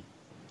situation.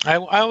 I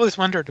always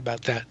wondered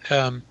about that.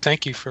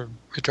 Thank you for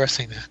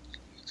addressing that.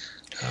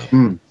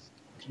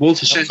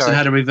 Walter Shenson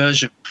had a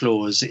reversion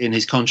clause in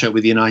his contract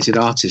with United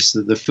Artists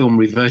that the film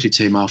reverted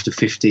to him after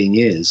 15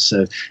 years.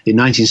 So in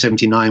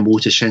 1979,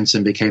 Walter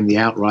Shenson became the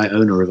outright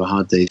owner of A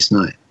Hard Day's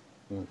Night.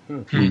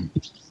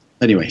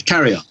 Anyway,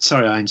 carry on.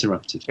 Sorry, I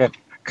interrupted. Yeah.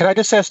 Can I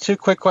just ask two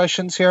quick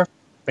questions here?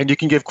 And you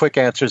can give quick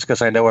answers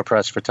because I know we're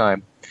pressed for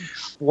time.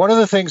 One of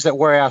the things that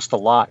we're asked a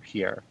lot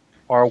here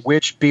are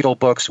which Beatle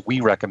books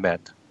we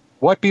recommend.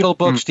 What Beatle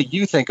books do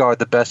you think are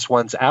the best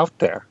ones out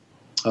there?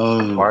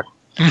 Oh, Mark?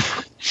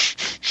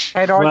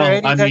 And are there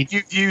any that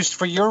you've used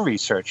for your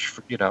research?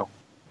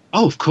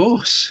 Oh, of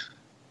course.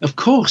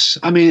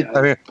 I mean,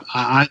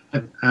 I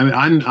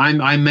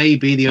may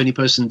be the only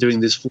person doing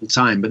this full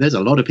time, but there's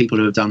a lot of people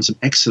who have done some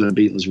excellent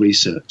Beatles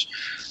research,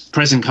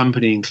 present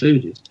company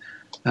included.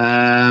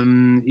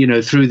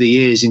 Through the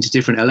years into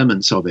different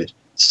elements of it.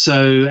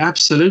 So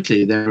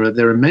absolutely, there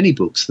are many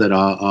books that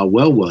are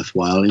well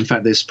worthwhile. In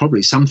fact, there's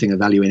probably something of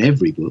value in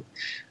every book.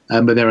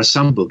 But there are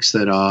some books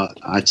that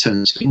I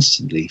turn to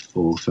instantly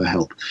for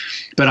help.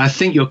 But I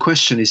think your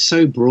question is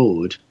so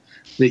broad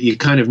that you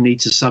kind of need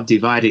to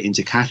subdivide it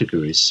into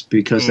categories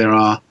because there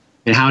are.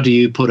 And how do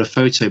you put a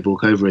photo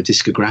book over a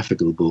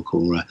discographical book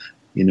or a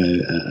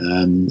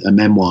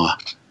memoir?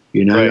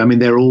 Right. I mean,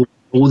 they're all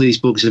these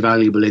books are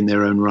valuable in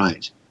their own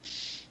right.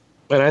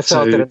 And I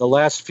thought that in the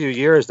last few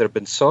years there have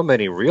been so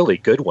many really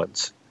good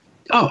ones.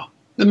 Oh,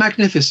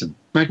 Magnificent.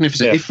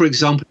 Yeah. If, for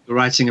example, you're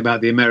writing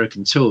about the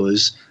American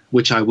tours,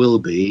 which I will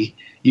be,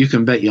 you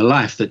can bet your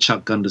life that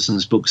Chuck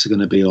Gunderson's books are going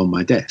to be on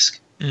my desk.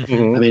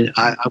 Mm-hmm. I mean,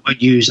 I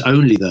won't use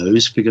only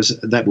those because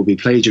that will be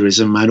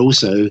plagiarism, and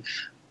also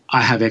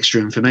I have extra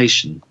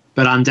information.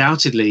 But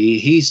undoubtedly,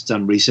 he's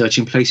done research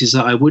in places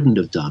that I wouldn't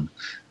have done,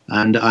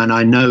 and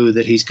I know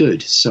that he's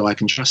good, so I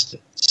can trust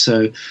it.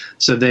 So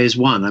there's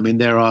one. I mean,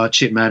 there are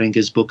Chip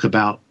Madinger's book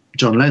about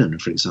John Lennon,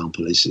 for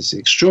example, is an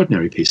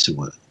extraordinary piece of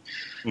work.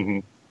 Mm-hmm.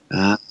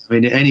 I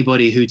mean,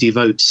 anybody who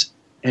devotes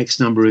X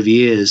number of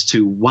years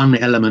to one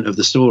element of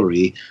the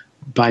story,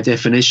 by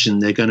definition,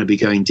 they're going to be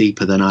going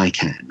deeper than I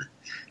can,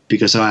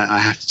 because I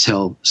have to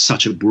tell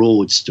such a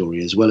broad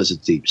story as well as a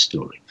deep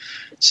story.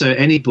 So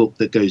any book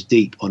that goes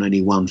deep on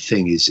any one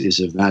thing is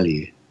of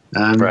value.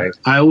 Right.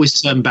 I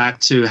always turn back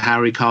to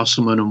Harry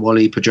Castleman and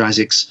Wally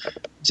Podrazic's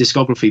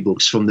discography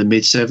books from the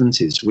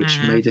mid-'70s, which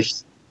made a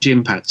huge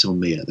impact on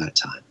me at that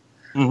time.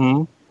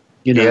 Mm-hmm.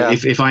 You know, Yeah.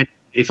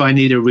 if I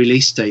need a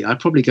release date, I'd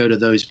probably go to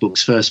those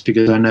books first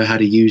because I know how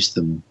to use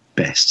them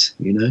best,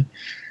 you know?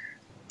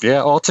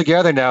 Yeah,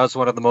 Altogether now is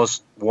one of the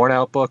most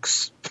worn-out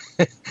books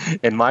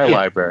in my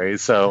library.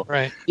 So,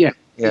 Right. Yeah.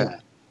 yeah.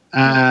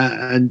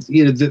 And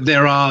you know,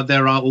 there are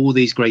all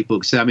these great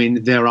books. I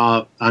mean, there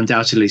are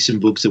undoubtedly some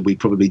books that we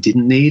probably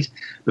didn't need,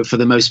 but for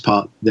the most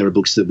part, there are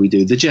books that we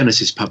do. The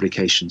Genesis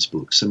Publications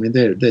books, I mean,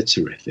 they're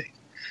terrific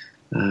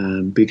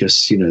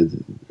because, you know,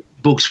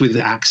 books with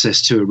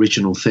access to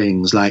original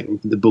things, like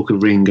the Book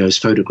of Ringo's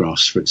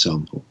photographs, for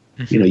example.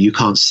 You know, you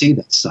can't see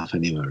that stuff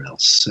anywhere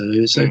else.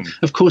 So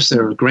of course,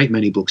 there are a great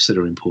many books that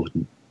are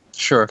important.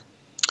 Sure.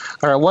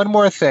 All right, one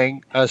more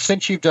thing.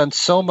 Since you've done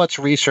so much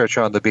research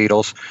on the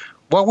Beatles,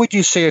 what would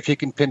you say, if you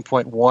can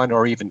pinpoint one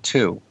or even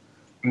two,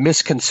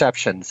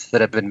 misconceptions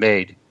that have been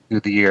made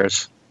through the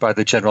years by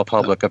the general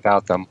public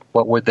about them?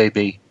 What would they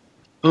be?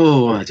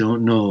 Oh, I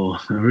don't know.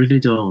 I really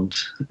don't.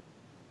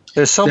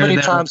 There's so many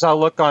times I'll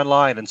look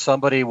online and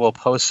somebody will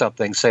post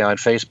something, say on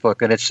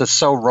Facebook, and it's just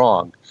so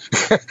wrong.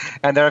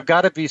 And there have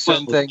got to be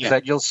some things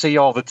that you'll see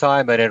all the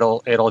time, and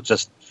it'll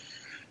just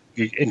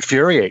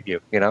infuriate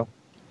you, you know?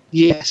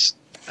 Yes.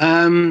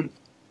 Well,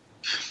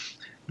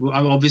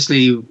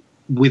 obviously,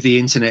 with the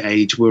internet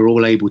age, we're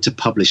all able to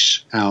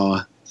publish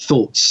our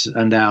thoughts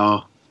and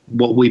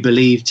what we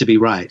believe to be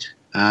right.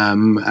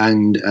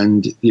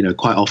 And you know,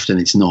 quite often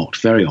it's not.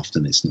 Very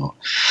often it's not.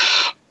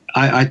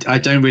 I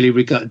don't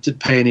really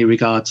pay any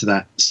regard to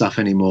that stuff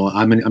anymore.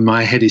 I mean,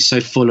 my head is so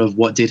full of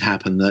what did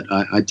happen that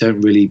I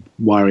don't really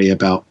worry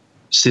about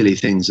silly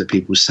things that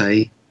people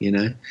say, you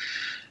know.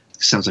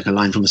 Sounds like a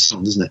line from a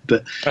song, doesn't it?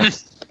 But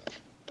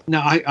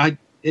no,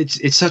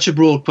 it's such a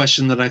broad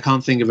question that I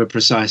can't think of a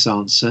precise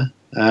answer.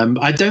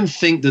 I don't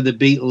think that the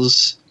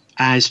Beatles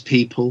as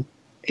people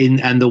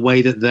and the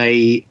way that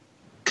they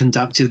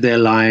conducted their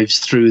lives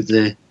through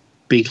the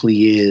Beatle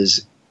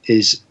years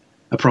is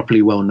a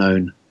properly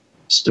well-known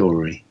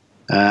story.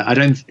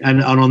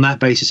 And on that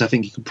basis, I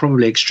think you can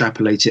probably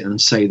extrapolate it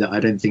and say that I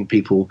don't think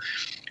people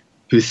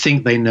who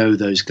think they know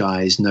those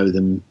guys know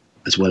them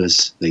as well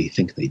as they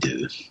think they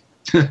do.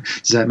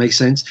 Does that make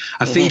sense?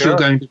 I think you're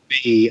going to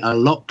be a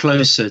lot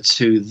closer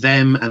to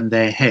them and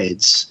their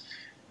heads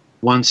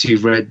once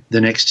you've read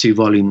the next two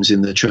volumes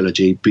in the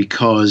trilogy,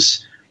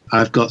 because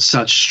I've got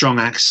such strong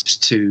access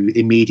to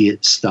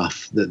immediate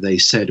stuff that they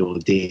said or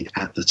did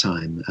at the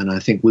time. And I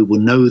think we will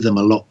know them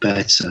a lot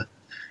better.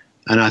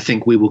 And I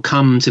think we will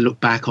come to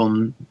look back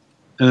on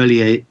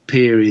earlier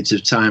periods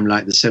of time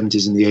like the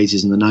 70s and the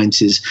 80s and the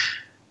 90s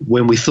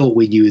when we thought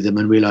we knew them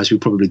and realized we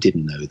probably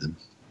didn't know them.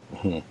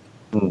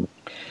 Mm-hmm. Mm.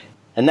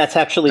 And that's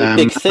actually a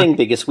big thing,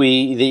 because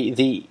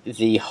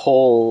the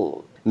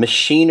whole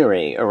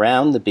machinery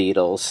around the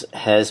Beatles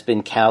has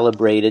been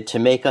calibrated to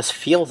make us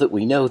feel that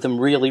we know them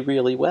really,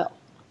 really well.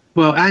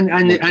 Well,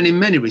 and in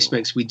many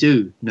respects we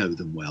do know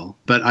them well,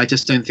 but I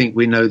just don't think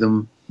we know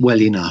them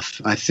well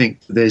enough. I think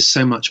there's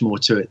so much more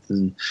to it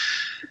than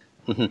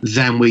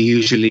we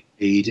usually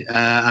need.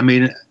 I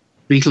mean,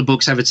 Beatle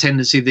books have a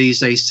tendency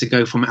these days to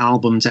go from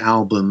album to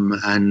album,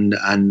 and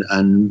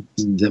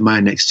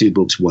my next two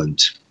books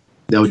won't.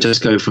 They'll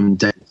just go from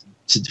day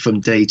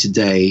to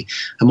day,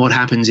 and what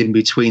happens in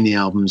between the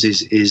albums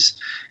is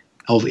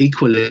of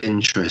equal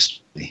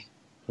interest to me.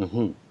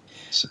 Mm-hmm.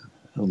 So,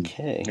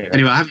 okay.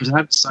 Anyway, I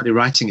haven't started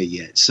writing it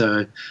yet,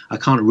 so I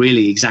can't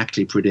really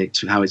exactly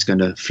predict how it's going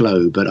to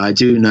flow, but I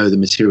do know the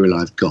material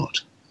I've got.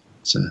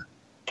 So,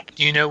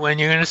 do you know when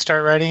you're going to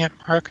start writing it,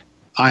 Mark?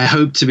 I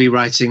hope to be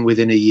writing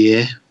within a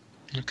year.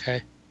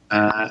 Okay.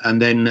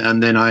 And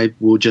then I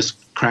will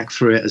just crack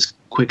through it as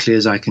quickly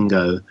as I can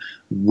go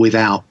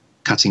without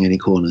cutting any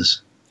corners.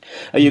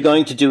 Are you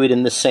going to do it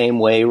in the same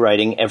way,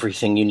 writing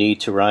everything you need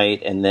to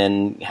write and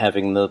then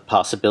having the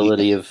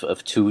possibility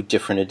of two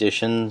different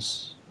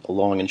editions, a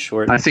long and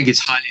short? I think it's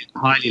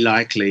highly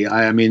likely.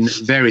 I mean,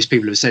 various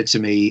people have said to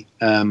me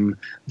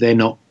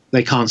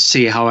they can't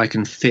see how I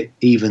can fit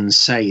even,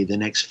 say, the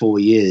next 4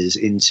 years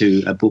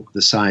into a book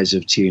the size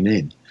of Tune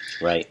In.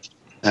 Right.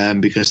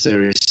 Because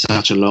there is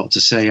such a lot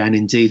to say, and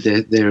indeed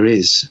there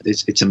is.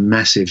 It's a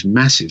massive,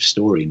 massive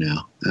story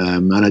now.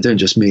 And I don't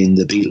just mean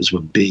the Beatles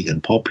were big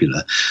and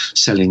popular,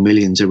 selling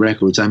millions of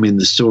records. I mean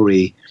the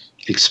story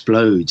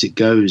explodes, it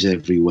goes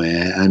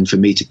everywhere, and for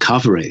me to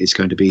cover it, it's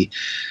going to be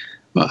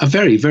a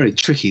very, very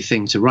tricky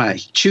thing to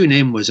write. Tune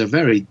In was a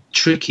very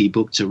tricky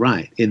book to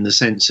write in the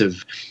sense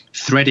of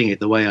threading it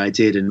the way I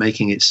did and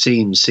making it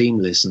seem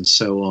seamless and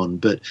so on.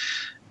 But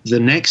the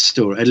next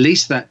story, at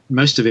least that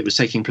most of it was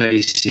taking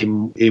place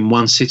in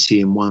one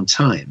city in one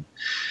time.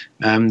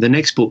 The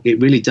next book,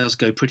 it really does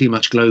go pretty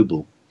much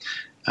global.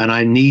 And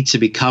I need to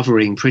be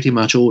covering pretty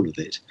much all of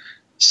it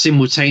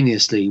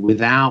simultaneously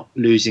without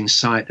losing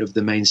sight of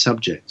the main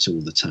subjects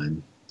all the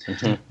time.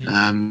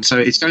 Mm-hmm. So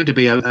it's going to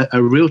be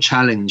a real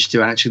challenge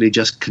to actually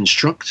just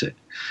construct it.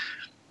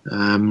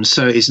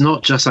 So it's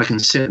not just I can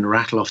sit and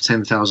rattle off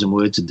 10,000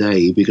 words a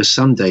day, because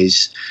some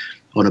days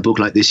on a book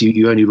like this,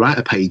 you only write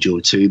a page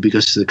or two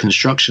because the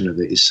construction of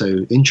it is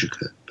so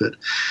intricate.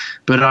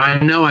 But I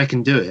know I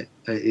can do it.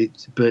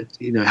 But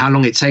how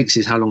long it takes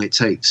is how long it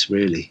takes,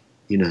 really.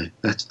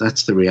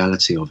 That's the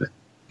reality of it.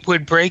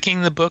 Would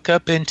breaking the book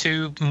up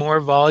into more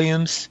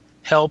volumes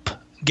help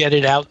get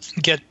it out,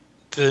 get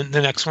the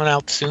next one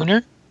out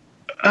sooner?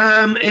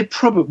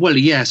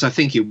 Yes, I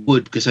think it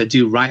would, because I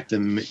do write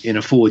them in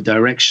a forward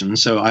direction.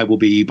 So I will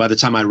be, by the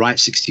time I write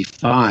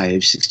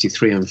 65,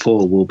 63 and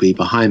 4 will be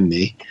behind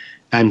me,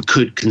 and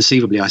could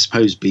conceivably, I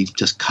suppose, be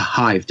just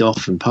hived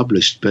off and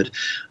published. But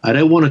I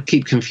don't want to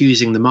keep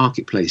confusing the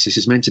marketplace. This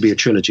is meant to be a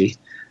trilogy,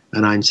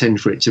 and I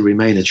intend for it to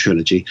remain a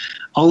trilogy.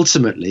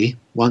 Ultimately,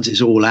 once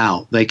it's all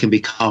out, they can be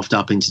carved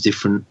up into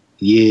different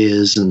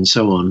years and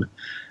so on.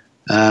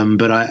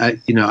 But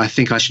I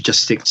think I should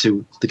just stick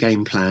to the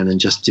game plan and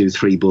just do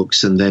 3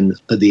 books, and then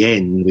at the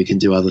end we can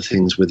do other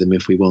things with them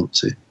if we want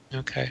to.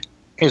 Okay.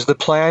 Is the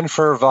plan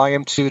for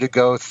Volume 2 to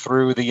go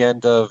through the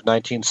end of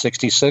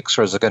 1966,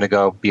 or is it going to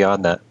go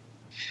beyond that?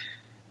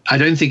 I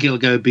don't think it'll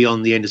go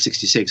beyond the end of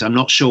 66. I'm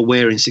not sure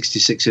where in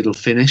 66 it'll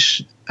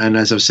finish. And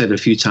as I've said a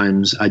few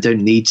times, I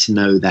don't need to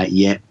know that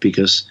yet,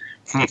 because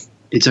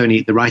it's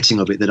only the writing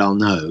of it that I'll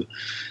know.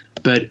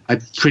 But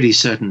I'm pretty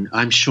certain,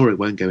 I'm sure it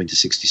won't go into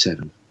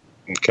 67.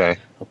 Okay.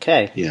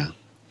 Yeah.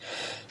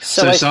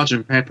 So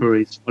Sgt. Pepper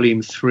is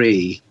Volume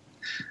 3,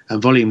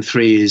 and Volume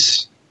 3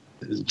 is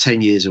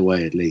 10 years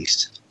away at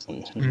least.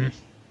 Mm-hmm.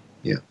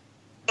 Yeah.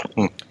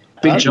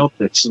 Big job,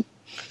 this.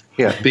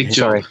 Yeah, big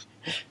job.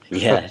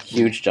 Yeah,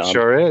 huge job.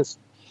 Sure is.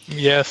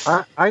 Yes.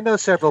 I know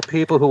several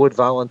people who would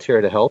volunteer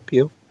to help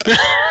you.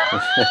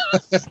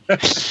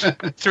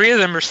 3 of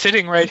them are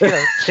sitting right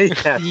here.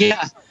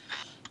 Yeah.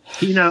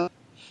 I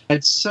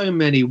had so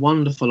many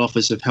wonderful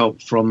offers of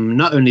help from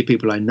not only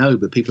people I know,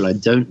 but people I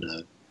don't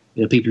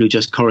know. People who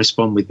just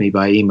correspond with me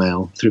by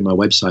email through my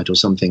website or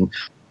something,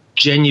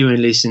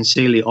 genuinely,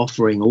 sincerely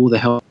offering all the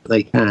help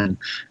they can.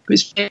 But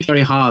it's very,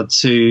 very hard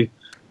to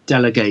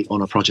delegate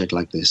on a project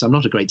like this. I'm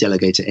not a great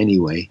delegator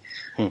anyway,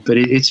 but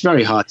it's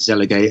very hard to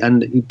delegate.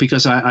 And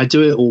because I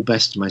do it all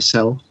best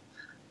myself,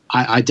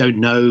 I don't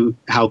know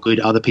how good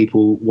other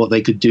people, what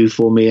they could do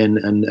for me,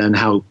 and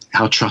how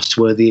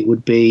trustworthy it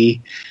would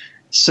be.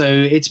 So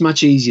it's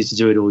much easier to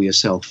do it all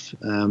yourself.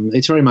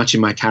 It's very much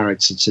in my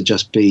character to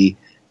just be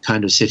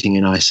kind of sitting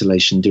in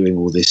isolation doing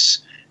all this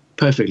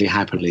perfectly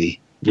happily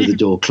with the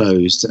door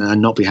closed,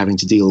 and not be having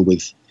to deal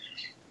with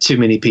too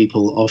many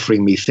people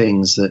offering me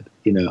things that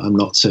I'm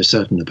not so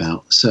certain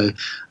about. So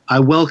I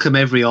welcome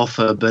every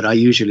offer, but I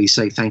usually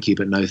say thank you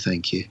but no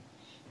thank you,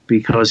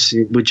 because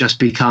it would just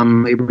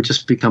become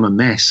a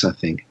mess, I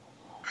think.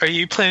 Are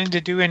you planning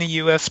to do any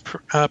U.S.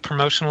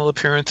 promotional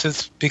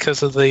appearances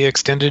because of the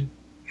extended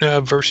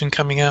version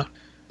coming out?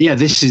 Yeah,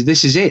 this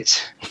is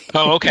it.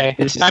 Oh, okay.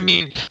 I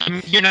mean,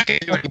 you're not going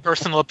to do any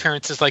personal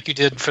appearances like you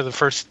did for the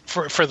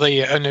for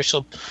the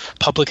initial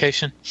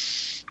publication.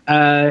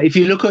 If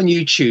you look on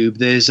YouTube,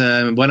 there's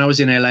when I was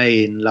in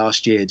LA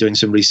last year doing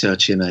some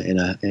research in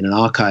an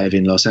archive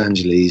in Los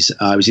Angeles,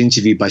 I was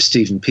interviewed by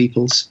Stephen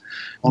Peoples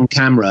on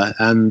camera,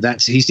 and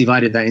he's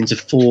divided that into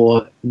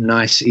 4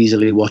 nice,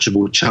 easily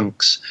watchable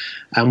chunks.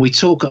 And we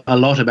talk a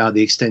lot about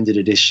the extended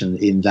edition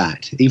in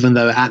that, even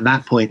though at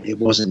that point it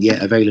wasn't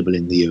yet available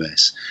in the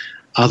US,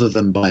 other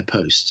than by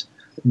post.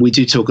 We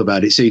do talk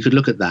about it, so you could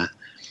look at that.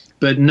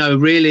 But no,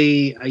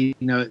 really,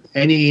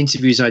 any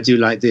interviews I do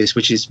like this,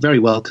 which is very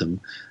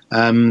welcome,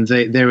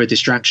 they're a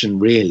distraction,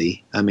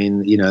 really. I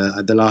mean,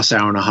 the last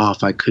hour and a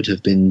half I could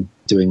have been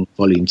doing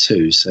Volume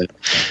 2, so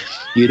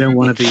you don't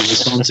want to be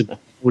responsible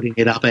for putting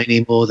it up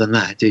any more than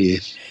that, do you?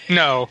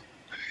 No.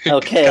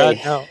 Okay.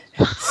 God,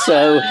 no.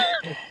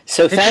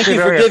 So thank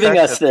you for giving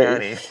us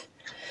that.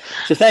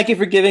 So thank you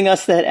for giving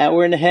us that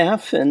hour and a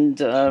half, and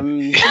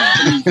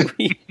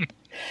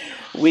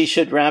we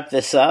should wrap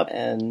this up.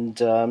 And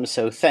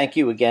so thank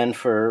you again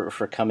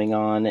for coming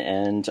on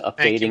and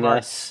updating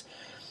us.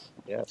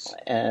 Yes.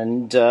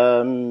 And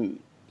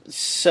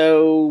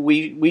so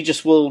we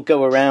just will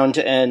go around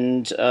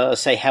and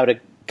say how to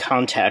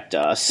contact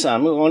us. Why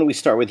don't we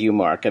start with you,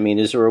 Mark? I mean,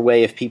 is there a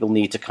way if people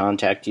need to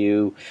contact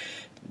you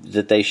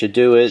that they should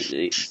do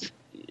it?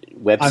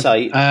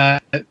 Website?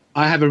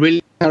 I have a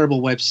really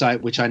terrible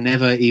website which I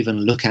never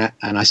even look at,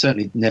 and I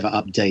certainly never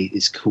update.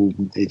 It's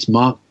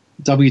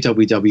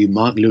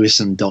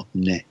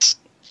www.marklewisohn.net,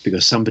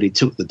 because somebody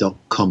took the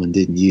 .com and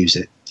didn't use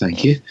it.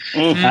 Thank you.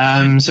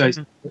 So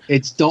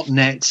it's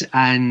 .net,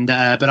 and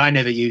but I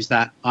never use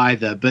that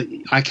either. But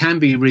I can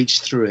be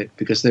reached through it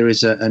because there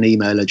is an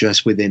email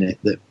address within it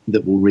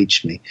that will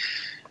reach me.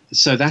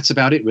 So that's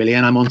about it, really.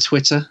 And I'm on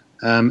Twitter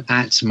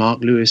at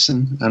Mark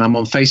Lewisohn, and I'm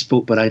on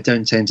Facebook, but I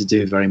don't tend to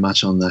do very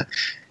much on that.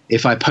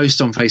 If I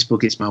post on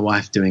Facebook, it's my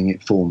wife doing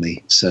it for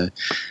me. So,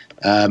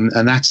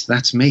 and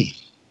that's me.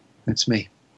 That's me.